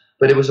is,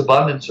 but it was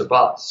abundance or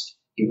bust.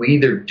 We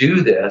either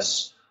do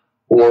this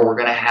or we're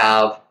going to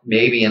have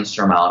maybe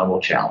insurmountable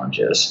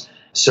challenges.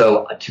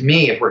 So to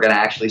me, if we're going to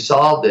actually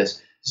solve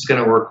this, it's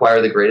going to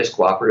require the greatest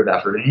cooperative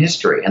effort in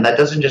history. And that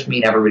doesn't just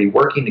mean everybody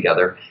working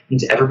together, it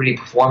means everybody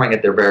performing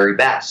at their very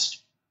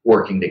best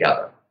working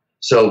together.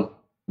 So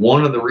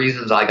one of the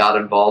reasons I got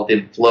involved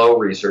in flow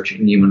research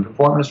and human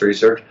performance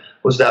research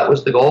was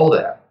the goal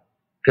there,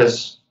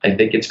 because I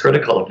think it's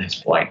critical at this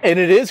point. And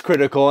it is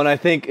critical, and I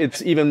think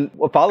it's even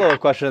a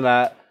follow-up question to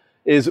that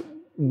is,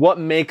 what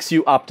makes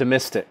you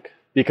optimistic?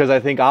 Because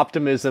I think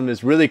optimism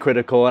is really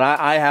critical, and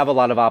I have a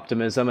lot of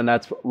optimism, and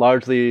that's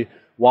largely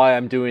why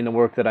I'm doing the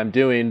work that I'm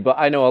doing. But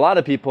I know a lot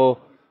of people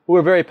who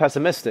are very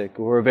pessimistic,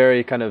 who are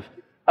very kind of,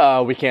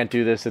 we can't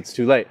do this, it's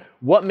too late.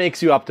 What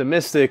makes you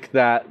optimistic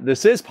that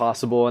this is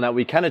possible and that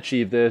we can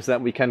achieve this,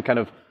 that we can kind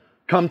of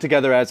come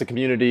together as a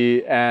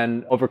community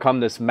and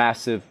overcome this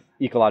massive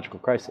ecological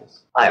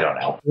crisis? I don't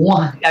know.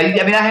 I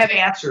mean, I have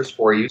answers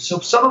for you. So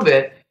some of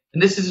it,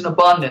 and this is in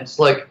abundance,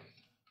 like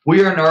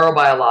we are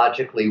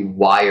neurobiologically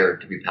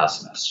wired to be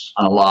pessimists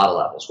on a lot of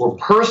levels. We're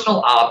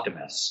personal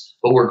optimists,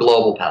 but we're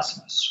global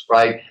pessimists,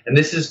 right? And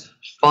this is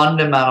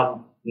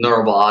fundamental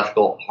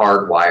neurobiological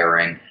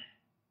hardwiring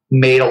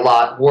made a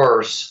lot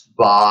worse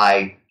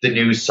by the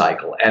news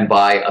cycle and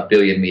by a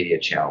billion media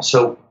channels.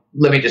 So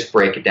let me just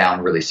break it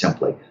down really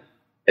simply.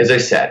 As I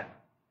said,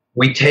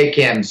 we take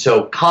in,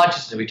 so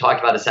consciousness, we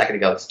talked about a second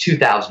ago, it's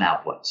 2,000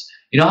 outputs.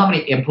 You know how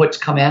many inputs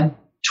come in?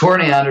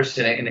 Torrey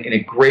Anderson, in a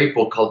great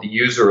book called The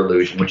User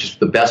Illusion, which is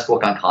the best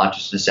book on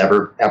consciousness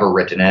ever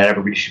written, and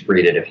everybody should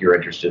read it if you're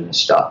interested in this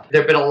stuff.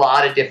 There have been a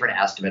lot of different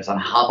estimates on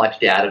how much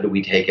data do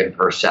we take in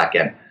per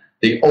second.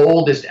 The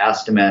oldest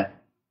estimate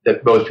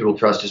that most people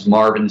trust is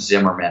Marvin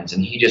Zimmerman's,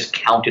 and he just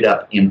counted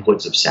up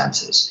inputs of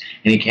senses,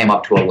 and he came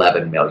up to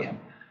 11 million.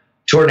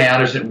 Torrey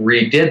Anderson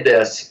redid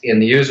this in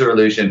The User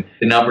Illusion.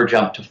 The number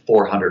jumped to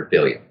 400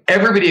 billion.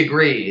 Everybody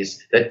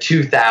agrees that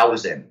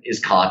 2,000 is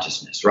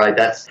consciousness, right?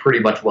 That's pretty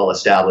much well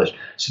established.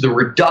 So the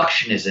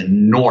reduction is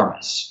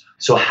enormous.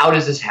 So how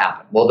does this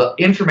happen? Well, the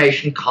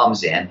information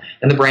comes in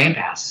and the brain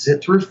passes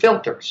it through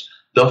filters.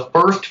 The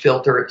first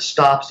filter it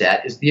stops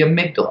at is the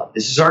amygdala.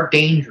 This is our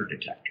danger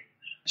detector.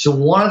 So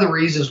one of the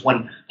reasons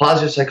when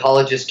positive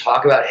psychologists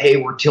talk about, hey,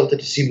 we're tilted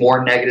to see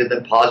more negative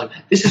than positive,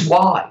 this is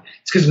why.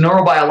 It's because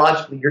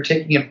neurobiologically, you're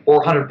taking in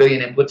 400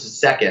 billion inputs a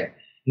second.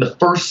 And the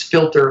first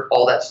filter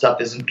all that stuff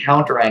is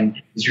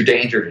encountering is your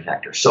danger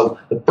detector. So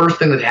the first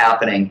thing that's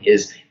happening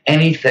is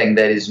anything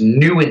that is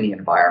new in the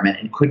environment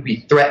and could be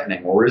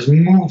threatening or is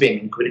moving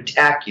and could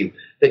attack you,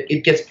 that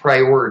it gets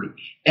priority.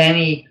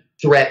 Any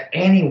threat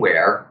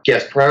anywhere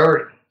gets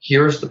priority.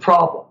 Here's the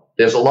problem.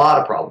 There's a lot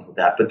of problems with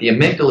that, but the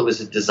amygdala was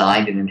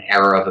designed in an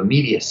era of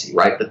immediacy,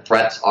 right? The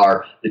threats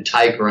are the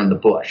tiger in the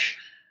bush.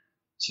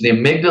 So the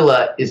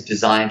amygdala is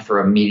designed for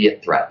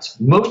immediate threats.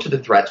 Most of the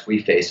threats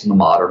we face in the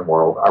modern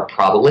world are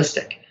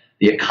probabilistic.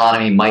 The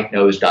economy might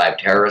nosedive,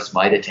 terrorists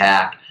might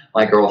attack,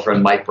 my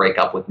girlfriend might break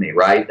up with me,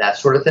 right? That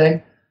sort of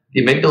thing.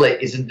 The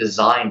amygdala isn't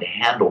designed to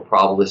handle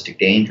probabilistic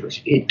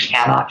dangers. It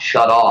cannot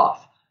shut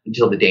off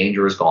until the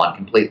danger is gone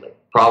completely.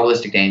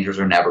 Probabilistic dangers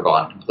are never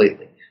gone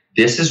completely.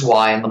 This is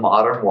why in the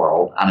modern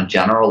world, on a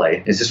general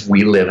basis,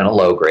 we live in a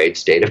low-grade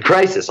state of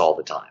crisis all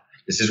the time.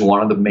 This is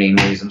one of the main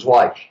reasons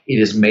why.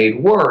 It is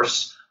made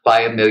worse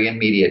by a million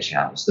media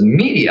channels. The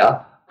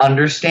media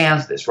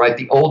understands this, right?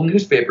 The old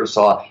newspaper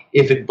saw,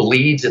 if it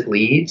bleeds, it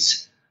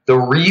leads. The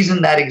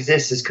reason that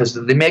exists is because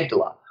of the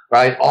amygdala,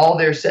 right? All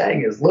they're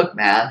saying is, look,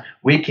 man,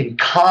 we can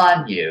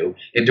con you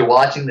into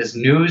watching this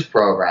news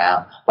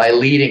program by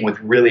leading with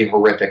really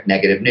horrific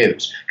negative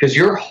news because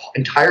you're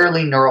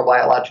entirely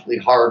neurobiologically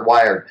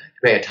hardwired to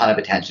pay a ton of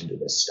attention to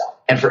this stuff.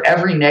 And for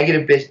every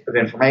negative bit of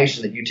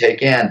information that you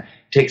take in, it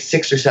takes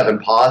 6 or 7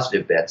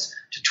 positive bits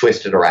to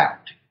twist it around,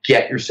 to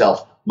get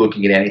yourself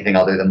looking at anything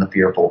other than the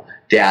fearful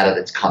data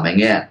that's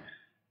coming in.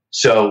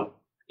 So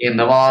in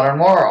the modern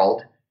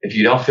world, if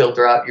you don't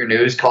filter out your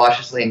news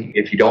cautiously, and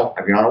if you're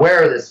not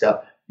aware of this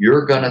stuff,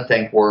 you're going to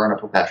think we're in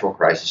a perpetual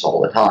crisis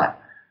all the time.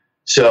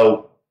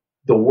 So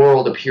the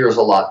world appears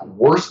a lot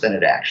worse than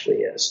it actually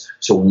is.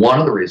 So one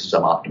of the reasons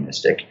I'm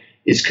optimistic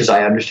is because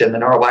I understand the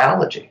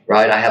neurobiology,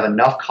 right? I have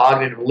enough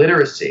cognitive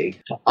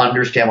literacy to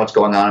understand what's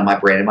going on in my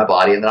brain and my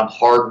body, and then I'm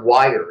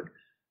hardwired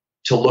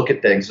to look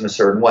at things in a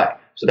certain way.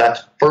 So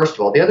that's first of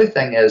all. The other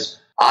thing is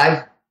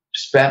I've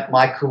spent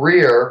my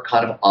career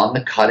kind of on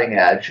the cutting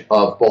edge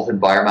of both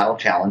environmental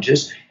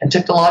challenges and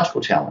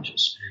technological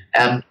challenges.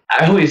 And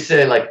I always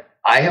say, like,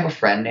 I have a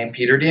friend named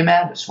Peter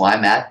Diamandis, who I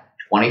met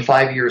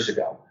 25 years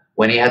ago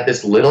when he had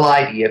this little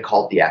idea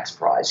called the X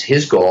Prize.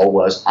 His goal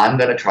was, I'm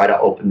going to try to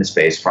open the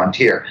space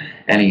frontier.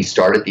 And he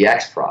started the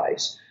X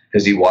Prize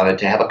because he wanted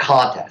to have a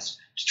contest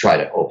to try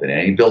to open it.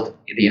 And he built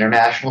the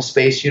International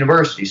Space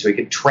University so he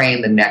could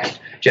train the next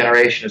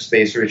generation of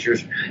space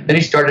researchers. Then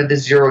he started the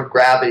Zero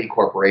Gravity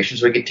Corporation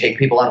so he could take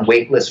people on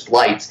weightless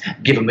flights,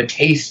 give them a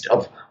taste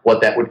of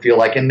what that would feel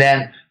like. And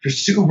then for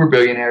super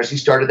billionaires, he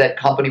started that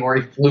company where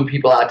he flew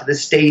people out to the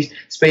space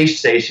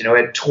station who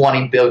had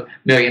 $20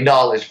 million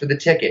for the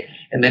ticket.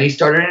 And then he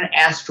started an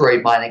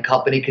asteroid mining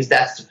company because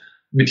that's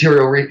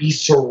material. He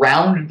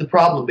surrounded the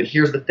problem. But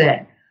here's the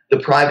thing. The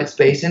private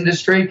space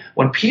industry,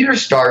 when Peter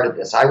started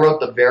this, I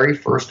wrote the very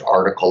first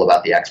article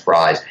about the X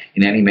Prize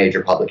in any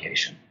major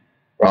publication,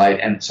 right?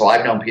 And so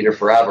I've known Peter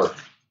forever.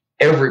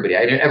 Everybody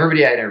I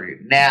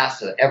interviewed,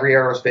 NASA, every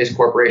aerospace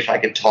corporation I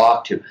could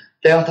talk to,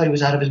 they all thought he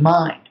was out of his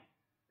mind.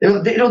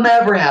 It'll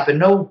never happen.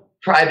 No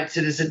private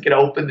citizen can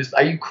open this.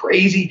 Are you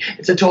crazy?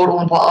 It's a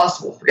total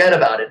impossible. Forget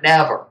about it.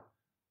 Never.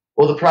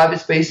 Well, the private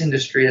space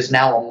industry is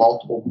now a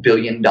multiple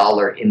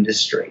billion-dollar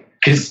industry.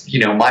 Because,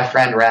 my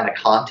friend ran a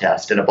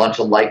contest and a bunch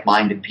of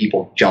like-minded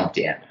people jumped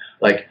in.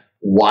 Like,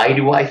 why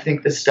do I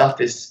think this stuff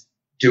is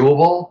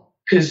doable?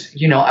 Because,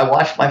 I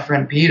watched my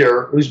friend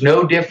Peter, who's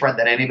no different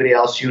than anybody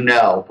else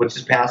puts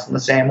his pants in the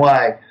same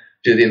way,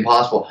 do the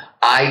impossible.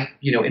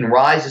 In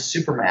Rise of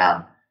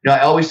Superman, I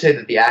always say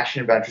that the action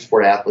adventure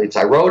sport athletes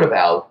I wrote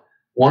about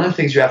one of the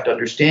things you have to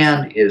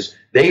understand is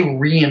they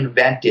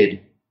reinvented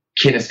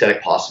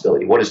kinesthetic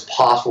possibility, what is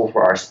possible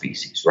for our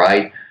species,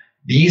 right?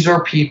 These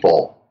are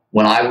people,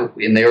 when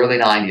in the early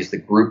 90s, the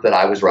group that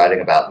I was writing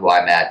about, who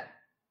I met,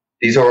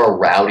 these are a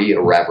rowdy,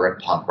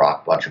 irreverent punk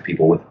rock bunch of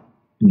people with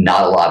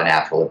not a lot of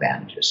natural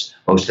advantages.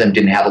 Most of them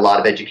didn't have a lot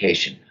of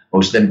education.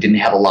 Most of them didn't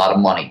have a lot of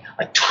money.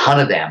 A ton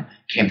of them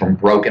came from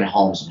broken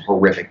homes and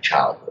horrific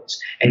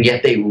childhoods. And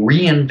yet they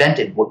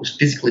reinvented what was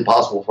physically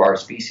possible for our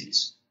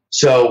species.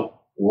 So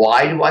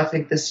why do I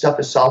think this stuff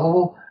is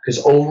solvable?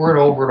 Because over and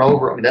over and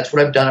over, I mean, that's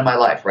what I've done in my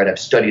life, right? I've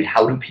studied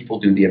how do people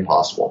do the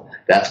impossible.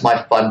 That's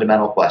my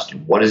fundamental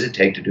question. What does it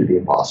take to do the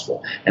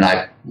impossible? And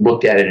I've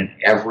looked at it in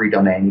every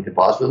domain you could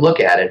possibly look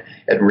at it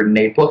and written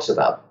 8 books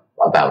about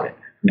it.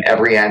 From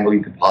every angle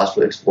you could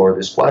possibly explore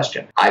this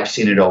question. I've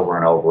seen it over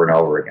and over and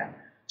over again.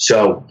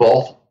 So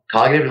both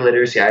cognitive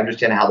literacy, I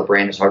understand how the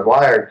brain is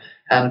hardwired,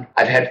 and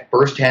I've had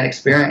firsthand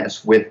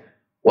experience with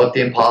what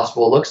the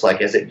impossible looks like.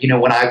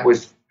 When I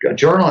was a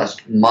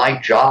journalist, my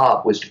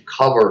job was to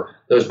cover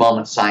those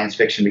moments science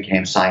fiction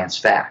became science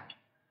fact.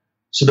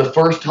 So the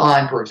first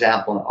time, for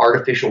example, an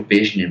artificial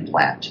vision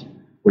implant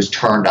was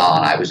turned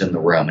on, I was in the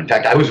room. In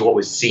fact, I was what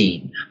was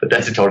seen, but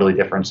that's a totally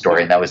different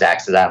story, and that was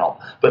accidental.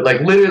 But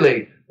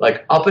literally,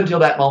 up until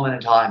that moment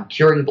in time,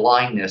 curing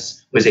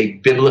blindness was a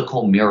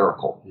biblical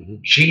miracle. Mm-hmm.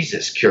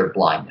 Jesus cured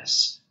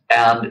blindness.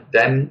 And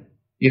then,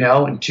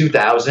 in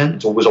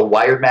 2000, it was a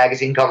Wired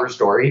magazine cover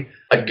story,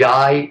 a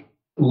guy,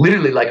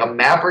 literally like a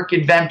maverick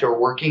inventor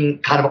working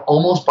kind of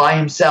almost by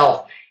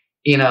himself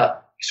in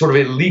a sort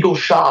of illegal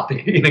shop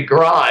in a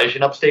garage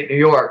in upstate New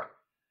York,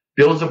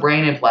 builds a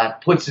brain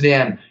implant, puts it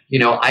in.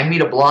 I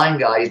meet a blind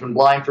guy. He's been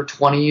blind for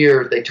 20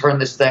 years. They turn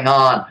this thing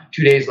on.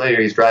 2 days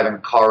later, he's driving a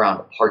car around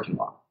a parking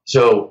lot.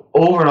 So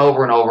over and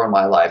over and over in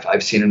my life,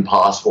 I've seen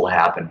impossible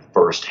happen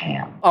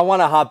firsthand. I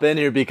want to hop in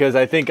here because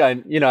I think I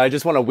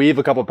just want to weave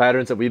a couple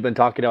patterns that we've been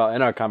talking about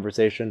in our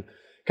conversation.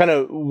 Kind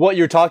of what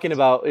you're talking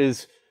about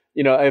is,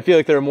 I feel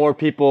like there are more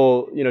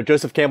people,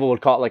 Joseph Campbell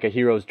would call it like a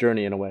hero's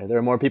journey in a way. There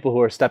are more people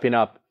who are stepping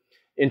up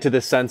into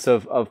this sense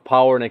of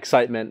power and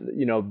excitement,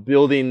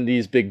 building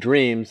these big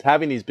dreams,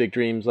 having these big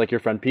dreams like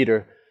your friend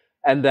Peter,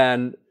 and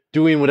then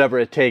doing whatever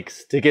it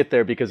takes to get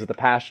there because of the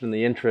passion and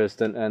the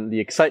interest and the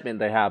excitement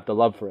they have, the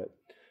love for it.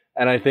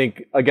 And I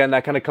think, again,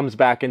 that kind of comes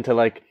back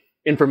into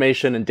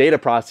information and data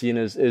processing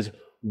is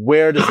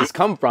where does this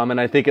come from?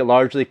 And I think it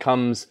largely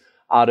comes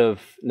out of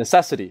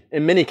necessity.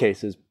 In many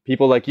cases,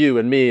 people like you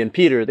and me and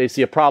Peter, they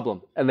see a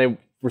problem and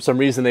for some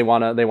reason they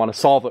want to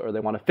solve it, or they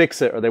want to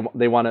fix it, or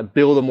they want to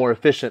build a more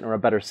efficient or a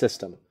better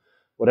system,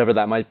 whatever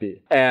that might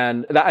be.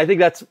 And I think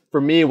that's, for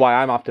me, why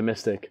I'm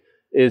optimistic,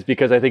 is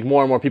because I think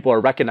more and more people are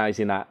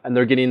recognizing that, and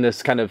they're getting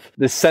this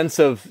sense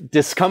of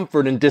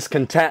discomfort and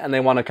discontent, and they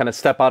want to kind of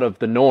step out of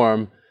the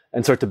norm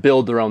and start to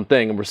build their own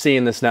thing. And we're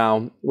seeing this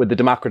now with the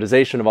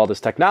democratization of all this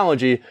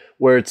technology,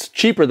 where it's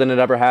cheaper than it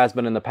ever has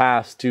been in the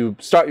past to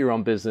start your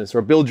own business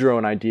or build your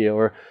own idea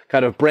or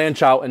kind of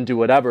branch out and do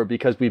whatever,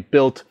 because we've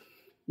built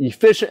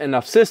efficient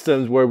enough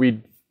systems where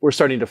we're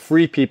starting to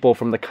free people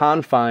from the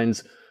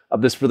confines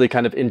of this really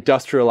kind of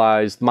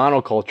industrialized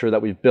monoculture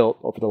that we've built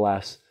over the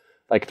last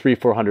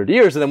 300-400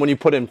 years. And then when you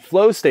put in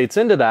flow states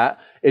into that,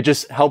 it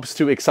just helps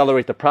to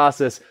accelerate the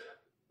process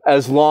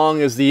as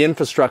long as the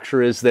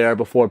infrastructure is there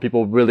before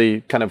people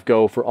really kind of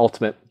go for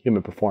ultimate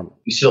human performance.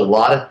 You see a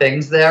lot of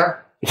things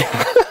there.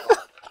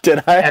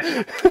 Did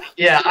I?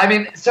 Yeah,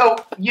 so,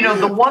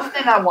 the one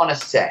thing I want to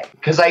say,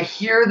 because I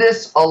hear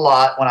this a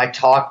lot when I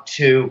talk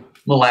to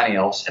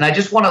millennials, and I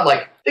just want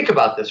to think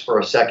about this for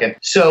a second.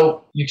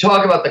 So you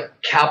talk about the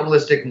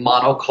capitalistic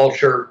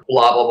monoculture,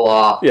 blah, blah,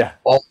 blah. Yeah.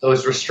 All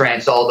those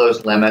restraints, all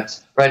those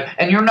limits, right?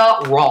 And you're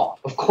not wrong.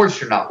 Of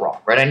course you're not wrong,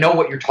 right? I know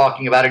what you're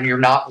talking about, and you're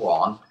not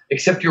wrong,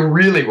 except you're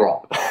really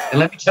wrong. And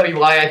let me tell you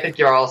why I think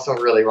you're also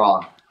really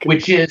wrong,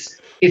 which is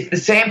it's the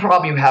same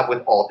problem you have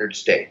with altered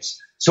states.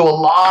 So a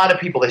lot of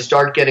people, they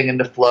start getting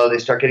into flow, they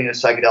start getting into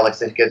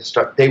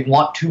psychedelics, they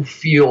want to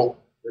feel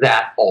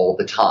that all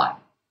the time.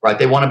 Right?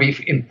 They want to be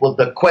in flow.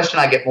 The question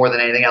I get more than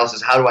anything else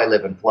is, how do I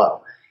live in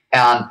flow?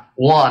 And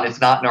one,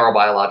 it's not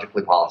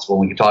neurobiologically possible.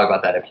 We can talk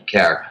about that if you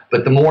care.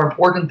 But the more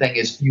important thing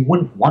is you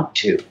wouldn't want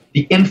to.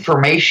 The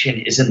information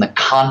is in the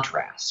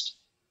contrast.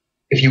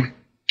 If you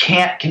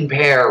can't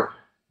compare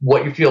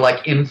what you feel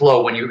like in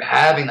flow when you're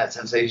having that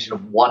sensation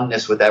of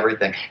oneness with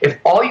everything, if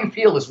all you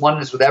feel is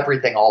oneness with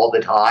everything all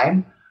the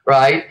time,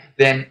 right,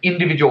 then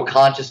individual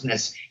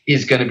consciousness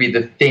is going to be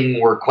the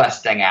thing we're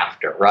questing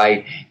after,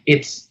 right?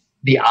 It's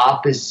the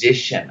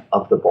opposition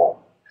of the both.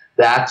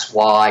 That's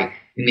why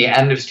in the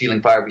end of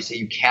Stealing Fire, we say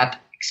you can't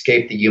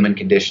escape the human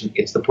condition.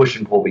 It's the push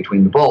and pull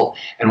between the both.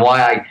 And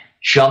why I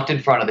jumped in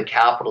front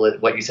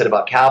of what you said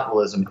about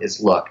capitalism is,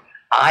 look,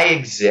 I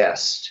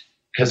exist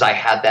because I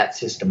had that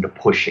system to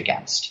push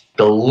against.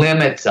 The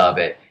limits of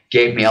it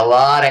gave me a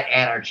lot of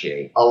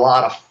energy, a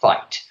lot of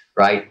fight,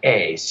 right?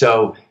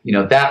 So,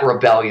 that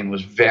rebellion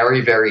was very,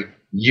 very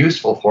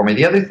useful for me.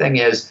 The other thing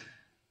is,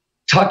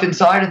 tucked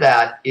inside of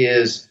that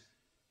is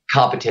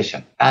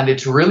competition. And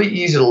it's really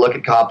easy to look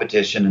at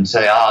competition and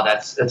say,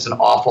 that's an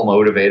awful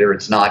motivator.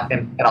 It's not.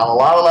 And on a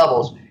lot of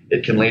levels,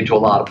 it can lead to a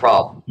lot of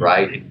problems,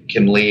 right? It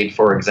can lead,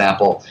 for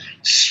example,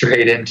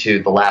 straight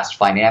into the last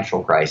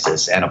financial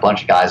crisis and a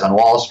bunch of guys on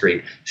Wall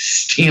Street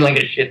stealing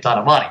a shit ton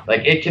of money.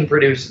 Like, it can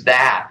produce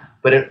that,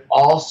 but it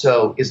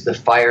also is the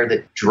fire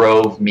that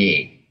drove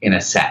me, in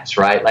a sense,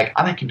 right? Like,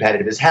 I'm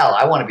competitive as hell.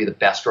 I want to be the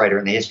best writer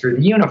in the history of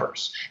the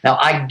universe. Now,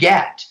 I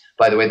get,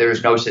 by the way,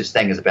 there's no such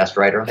thing as the best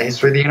writer in the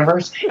history of the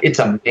universe. It's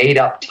a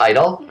made-up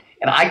title.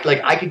 And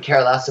I could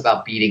care less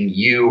about beating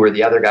you or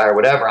the other guy or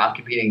whatever. I'm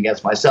competing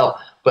against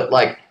myself. But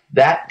like,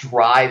 that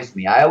drives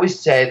me. I always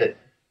say that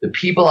the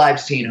people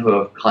I've seen who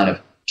have kind of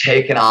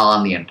taken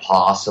on the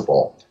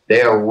impossible,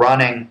 they are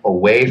running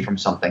away from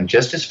something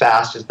just as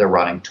fast as they're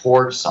running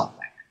towards something,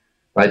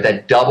 right?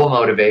 That double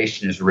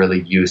motivation is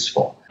really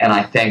useful. And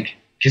I think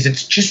because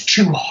it's just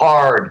too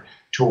hard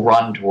to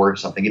run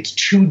towards something. It's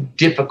too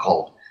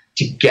difficult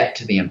to get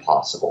to the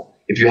impossible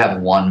if you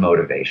have one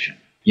motivation.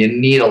 You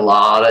need a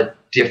lot of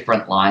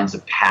different lines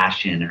of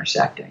passion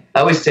intersecting.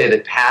 I always say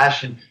that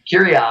passion,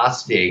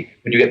 curiosity,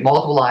 when you get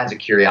multiple lines of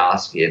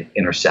curiosity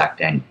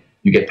intersecting,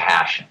 you get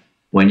passion.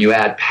 When you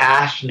add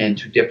passion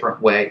into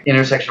different way,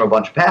 intersection of a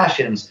bunch of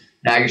passions,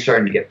 now you're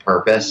starting to get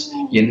purpose.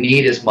 You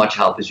need as much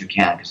help as you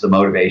can because the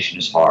motivation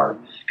is hard.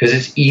 Because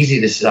it's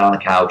easy to sit on the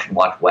couch and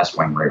watch West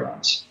Wing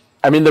reruns.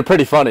 I mean, they're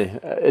pretty funny.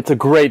 It's a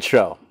great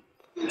show.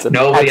 It's an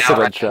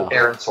excellent show.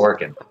 Aaron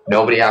Sorkin.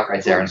 Nobody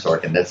outwrites Aaron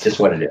Sorkin. That's just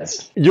what it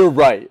is. You're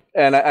right.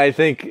 And I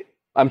think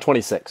I'm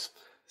 26.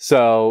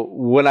 So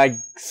when I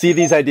see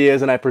these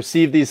ideas and I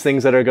perceive these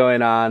things that are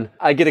going on,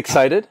 I get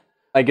excited.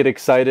 I get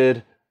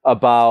excited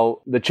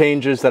about the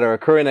changes that are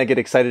occurring. I get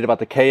excited about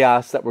the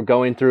chaos that we're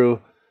going through.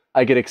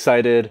 I get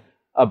excited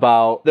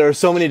about, there are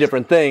so many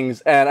different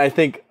things. And I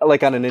think,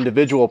 like, on an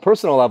individual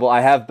personal level,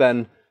 I have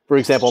been, for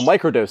example,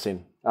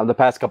 microdosing the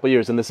past couple of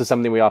years. And this is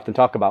something we often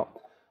talk about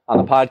on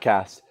the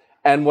podcast.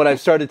 And what I've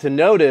started to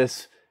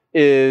notice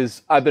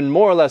is I've been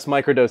more or less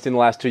microdosing the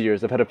last 2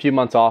 years. I've had a few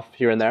months off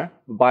here and there.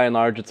 By and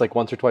large, it's like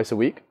once or twice a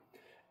week.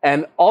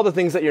 And all the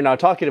things that you're now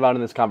talking about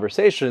in these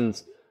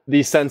conversations,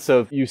 the sense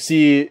of you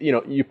see,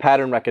 you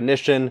pattern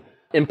recognition,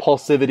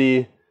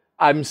 impulsivity.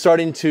 I'm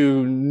starting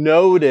to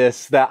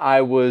notice that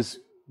I was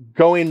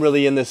going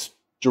really in this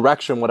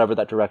direction, whatever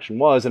that direction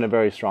was, in a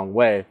very strong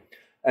way.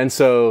 And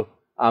so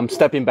I'm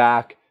stepping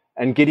back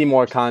and getting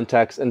more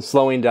context and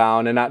slowing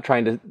down and not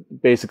trying to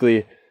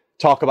basically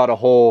talk about a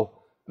whole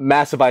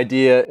massive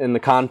idea in the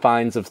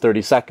confines of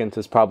 30 seconds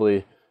is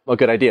probably a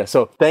good idea.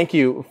 So thank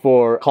you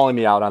for calling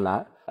me out on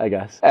that, I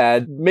guess,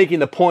 and making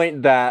the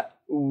point that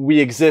we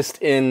exist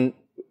in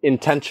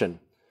intention,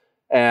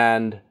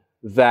 and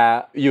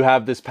that you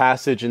have this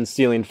passage in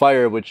Stealing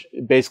Fire, which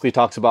basically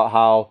talks about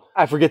how,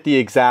 I forget the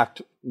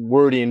exact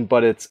wording,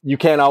 but it's, you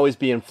can't always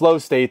be in flow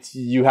states.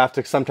 You have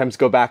to sometimes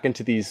go back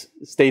into these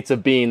states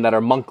of being that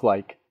are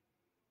monk-like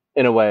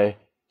in a way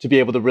to be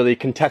able to really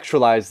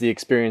contextualize the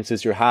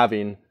experiences you're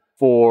having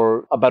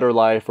for a better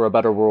life or a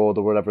better world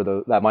or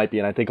whatever that might be.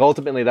 And I think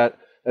ultimately that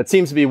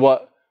seems to be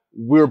what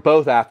we're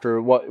both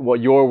after,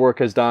 what your work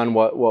has done,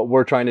 what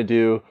we're trying to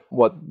do,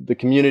 what the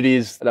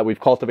communities that we've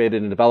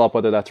cultivated and developed,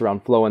 whether that's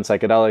around flow and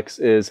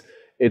psychedelics, is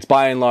it's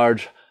by and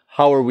large,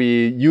 how are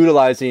we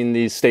utilizing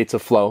these states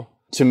of flow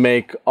to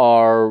make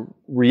our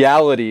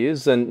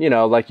realities, and,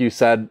 like you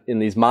said, in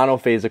these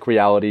monophasic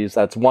realities,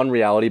 that's one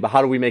reality, but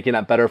how are we making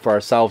that better for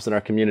ourselves and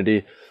our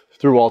community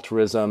through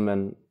altruism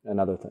and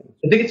other things?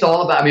 I think it's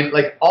all about,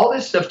 all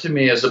this stuff to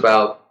me is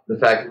about the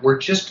fact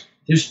that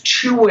there's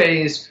two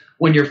ways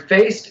when you're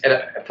faced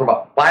from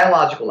a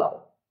biological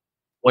level,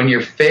 when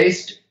you're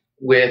faced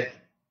with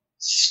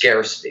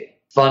scarcity.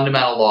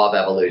 Fundamental law of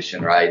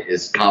evolution, right,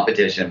 is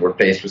competition. We're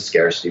faced with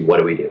scarcity. What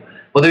do we do?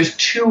 Well, there's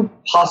two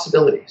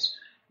possibilities.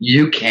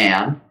 You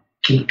can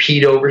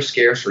compete over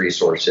scarce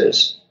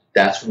resources.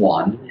 That's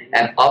one.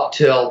 And up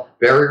till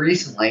very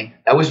recently,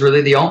 that was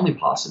really the only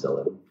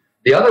possibility.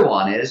 The other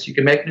one is you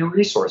can make new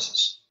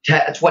resources.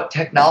 That's what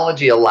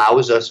technology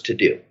allows us to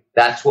do.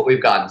 That's what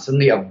we've gotten.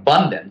 Suddenly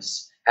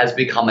abundance has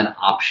become an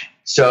option.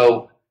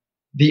 So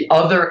the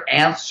other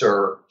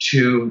answer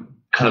to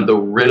kind of the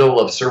riddle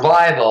of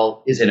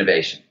survival is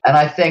innovation. And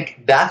I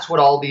think that's what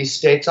all these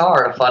states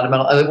are at a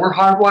fundamental, we're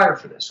hardwired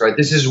for this, right?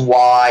 This is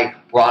why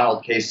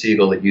Ronald K.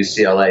 Siegel at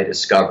UCLA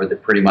discovered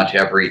that pretty much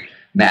every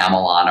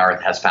mammal on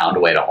Earth has found a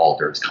way to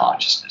alter its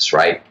consciousness,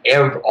 right?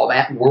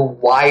 We're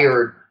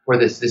wired for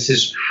this. This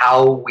is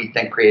how we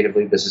think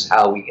creatively. This is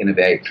how we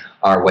innovate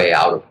our way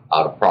out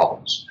of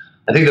problems.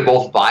 I think they're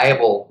both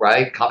viable,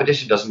 right?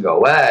 Competition doesn't go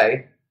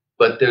away,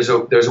 but there's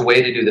a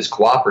way to do this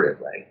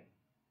cooperatively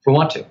if we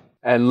want to.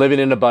 And living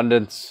in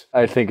abundance,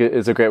 I think,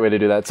 is a great way to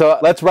do that. So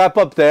let's wrap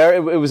up there.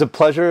 It was a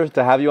pleasure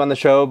to have you on the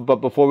show. But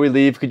before we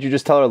leave, could you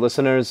just tell our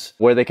listeners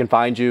where they can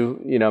find you?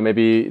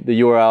 Maybe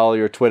the URL,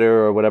 your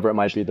Twitter, or whatever it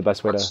might be, the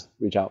best way to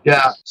reach out.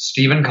 Yeah,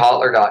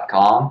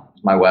 StephenKotler.com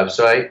is my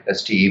website,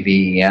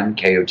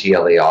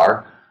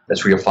 STEVENKOTLER.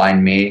 That's where you'll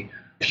find me.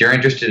 If you're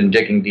interested in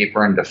digging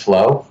deeper into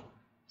flow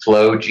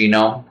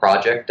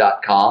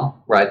flowgenomeproject.com,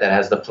 right? That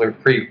has the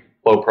free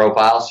flow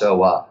profile.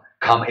 So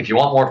come if you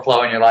want more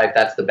flow in your life.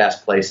 That's the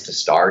best place to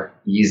start.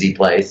 Easy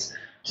place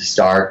to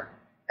start.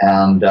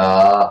 And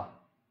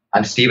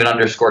I'm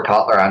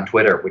Stephen_Kotler on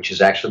Twitter, which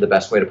is actually the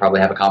best way to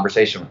probably have a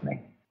conversation with me.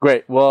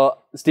 Great.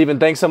 Well, Stephen,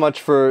 thanks so much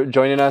for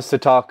joining us to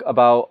talk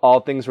about all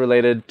things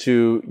related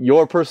to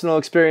your personal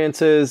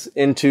experiences,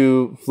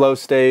 into flow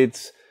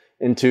states,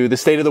 into the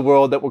state of the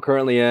world that we're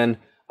currently in.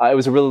 It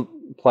was a real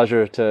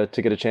pleasure to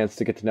get a chance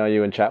to get to know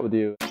you and chat with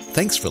you.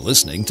 Thanks for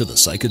listening to the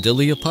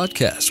Psychedelia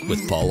Podcast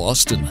with Paul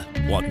Austin.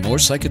 Want more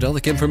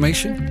psychedelic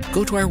information?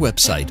 Go to our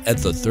website at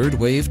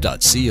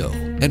thethirdwave.co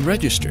and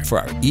register for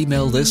our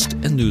email list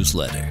and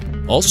newsletter.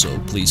 Also,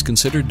 please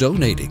consider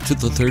donating to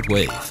The Third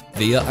Wave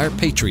via our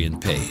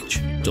Patreon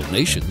page.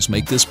 Donations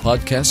make this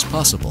podcast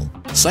possible.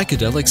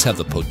 Psychedelics have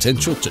the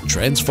potential to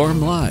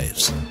transform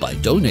lives. By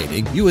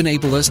donating, you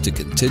enable us to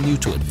continue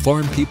to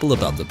inform people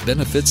about the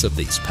benefits of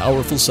these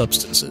powerful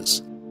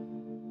substances.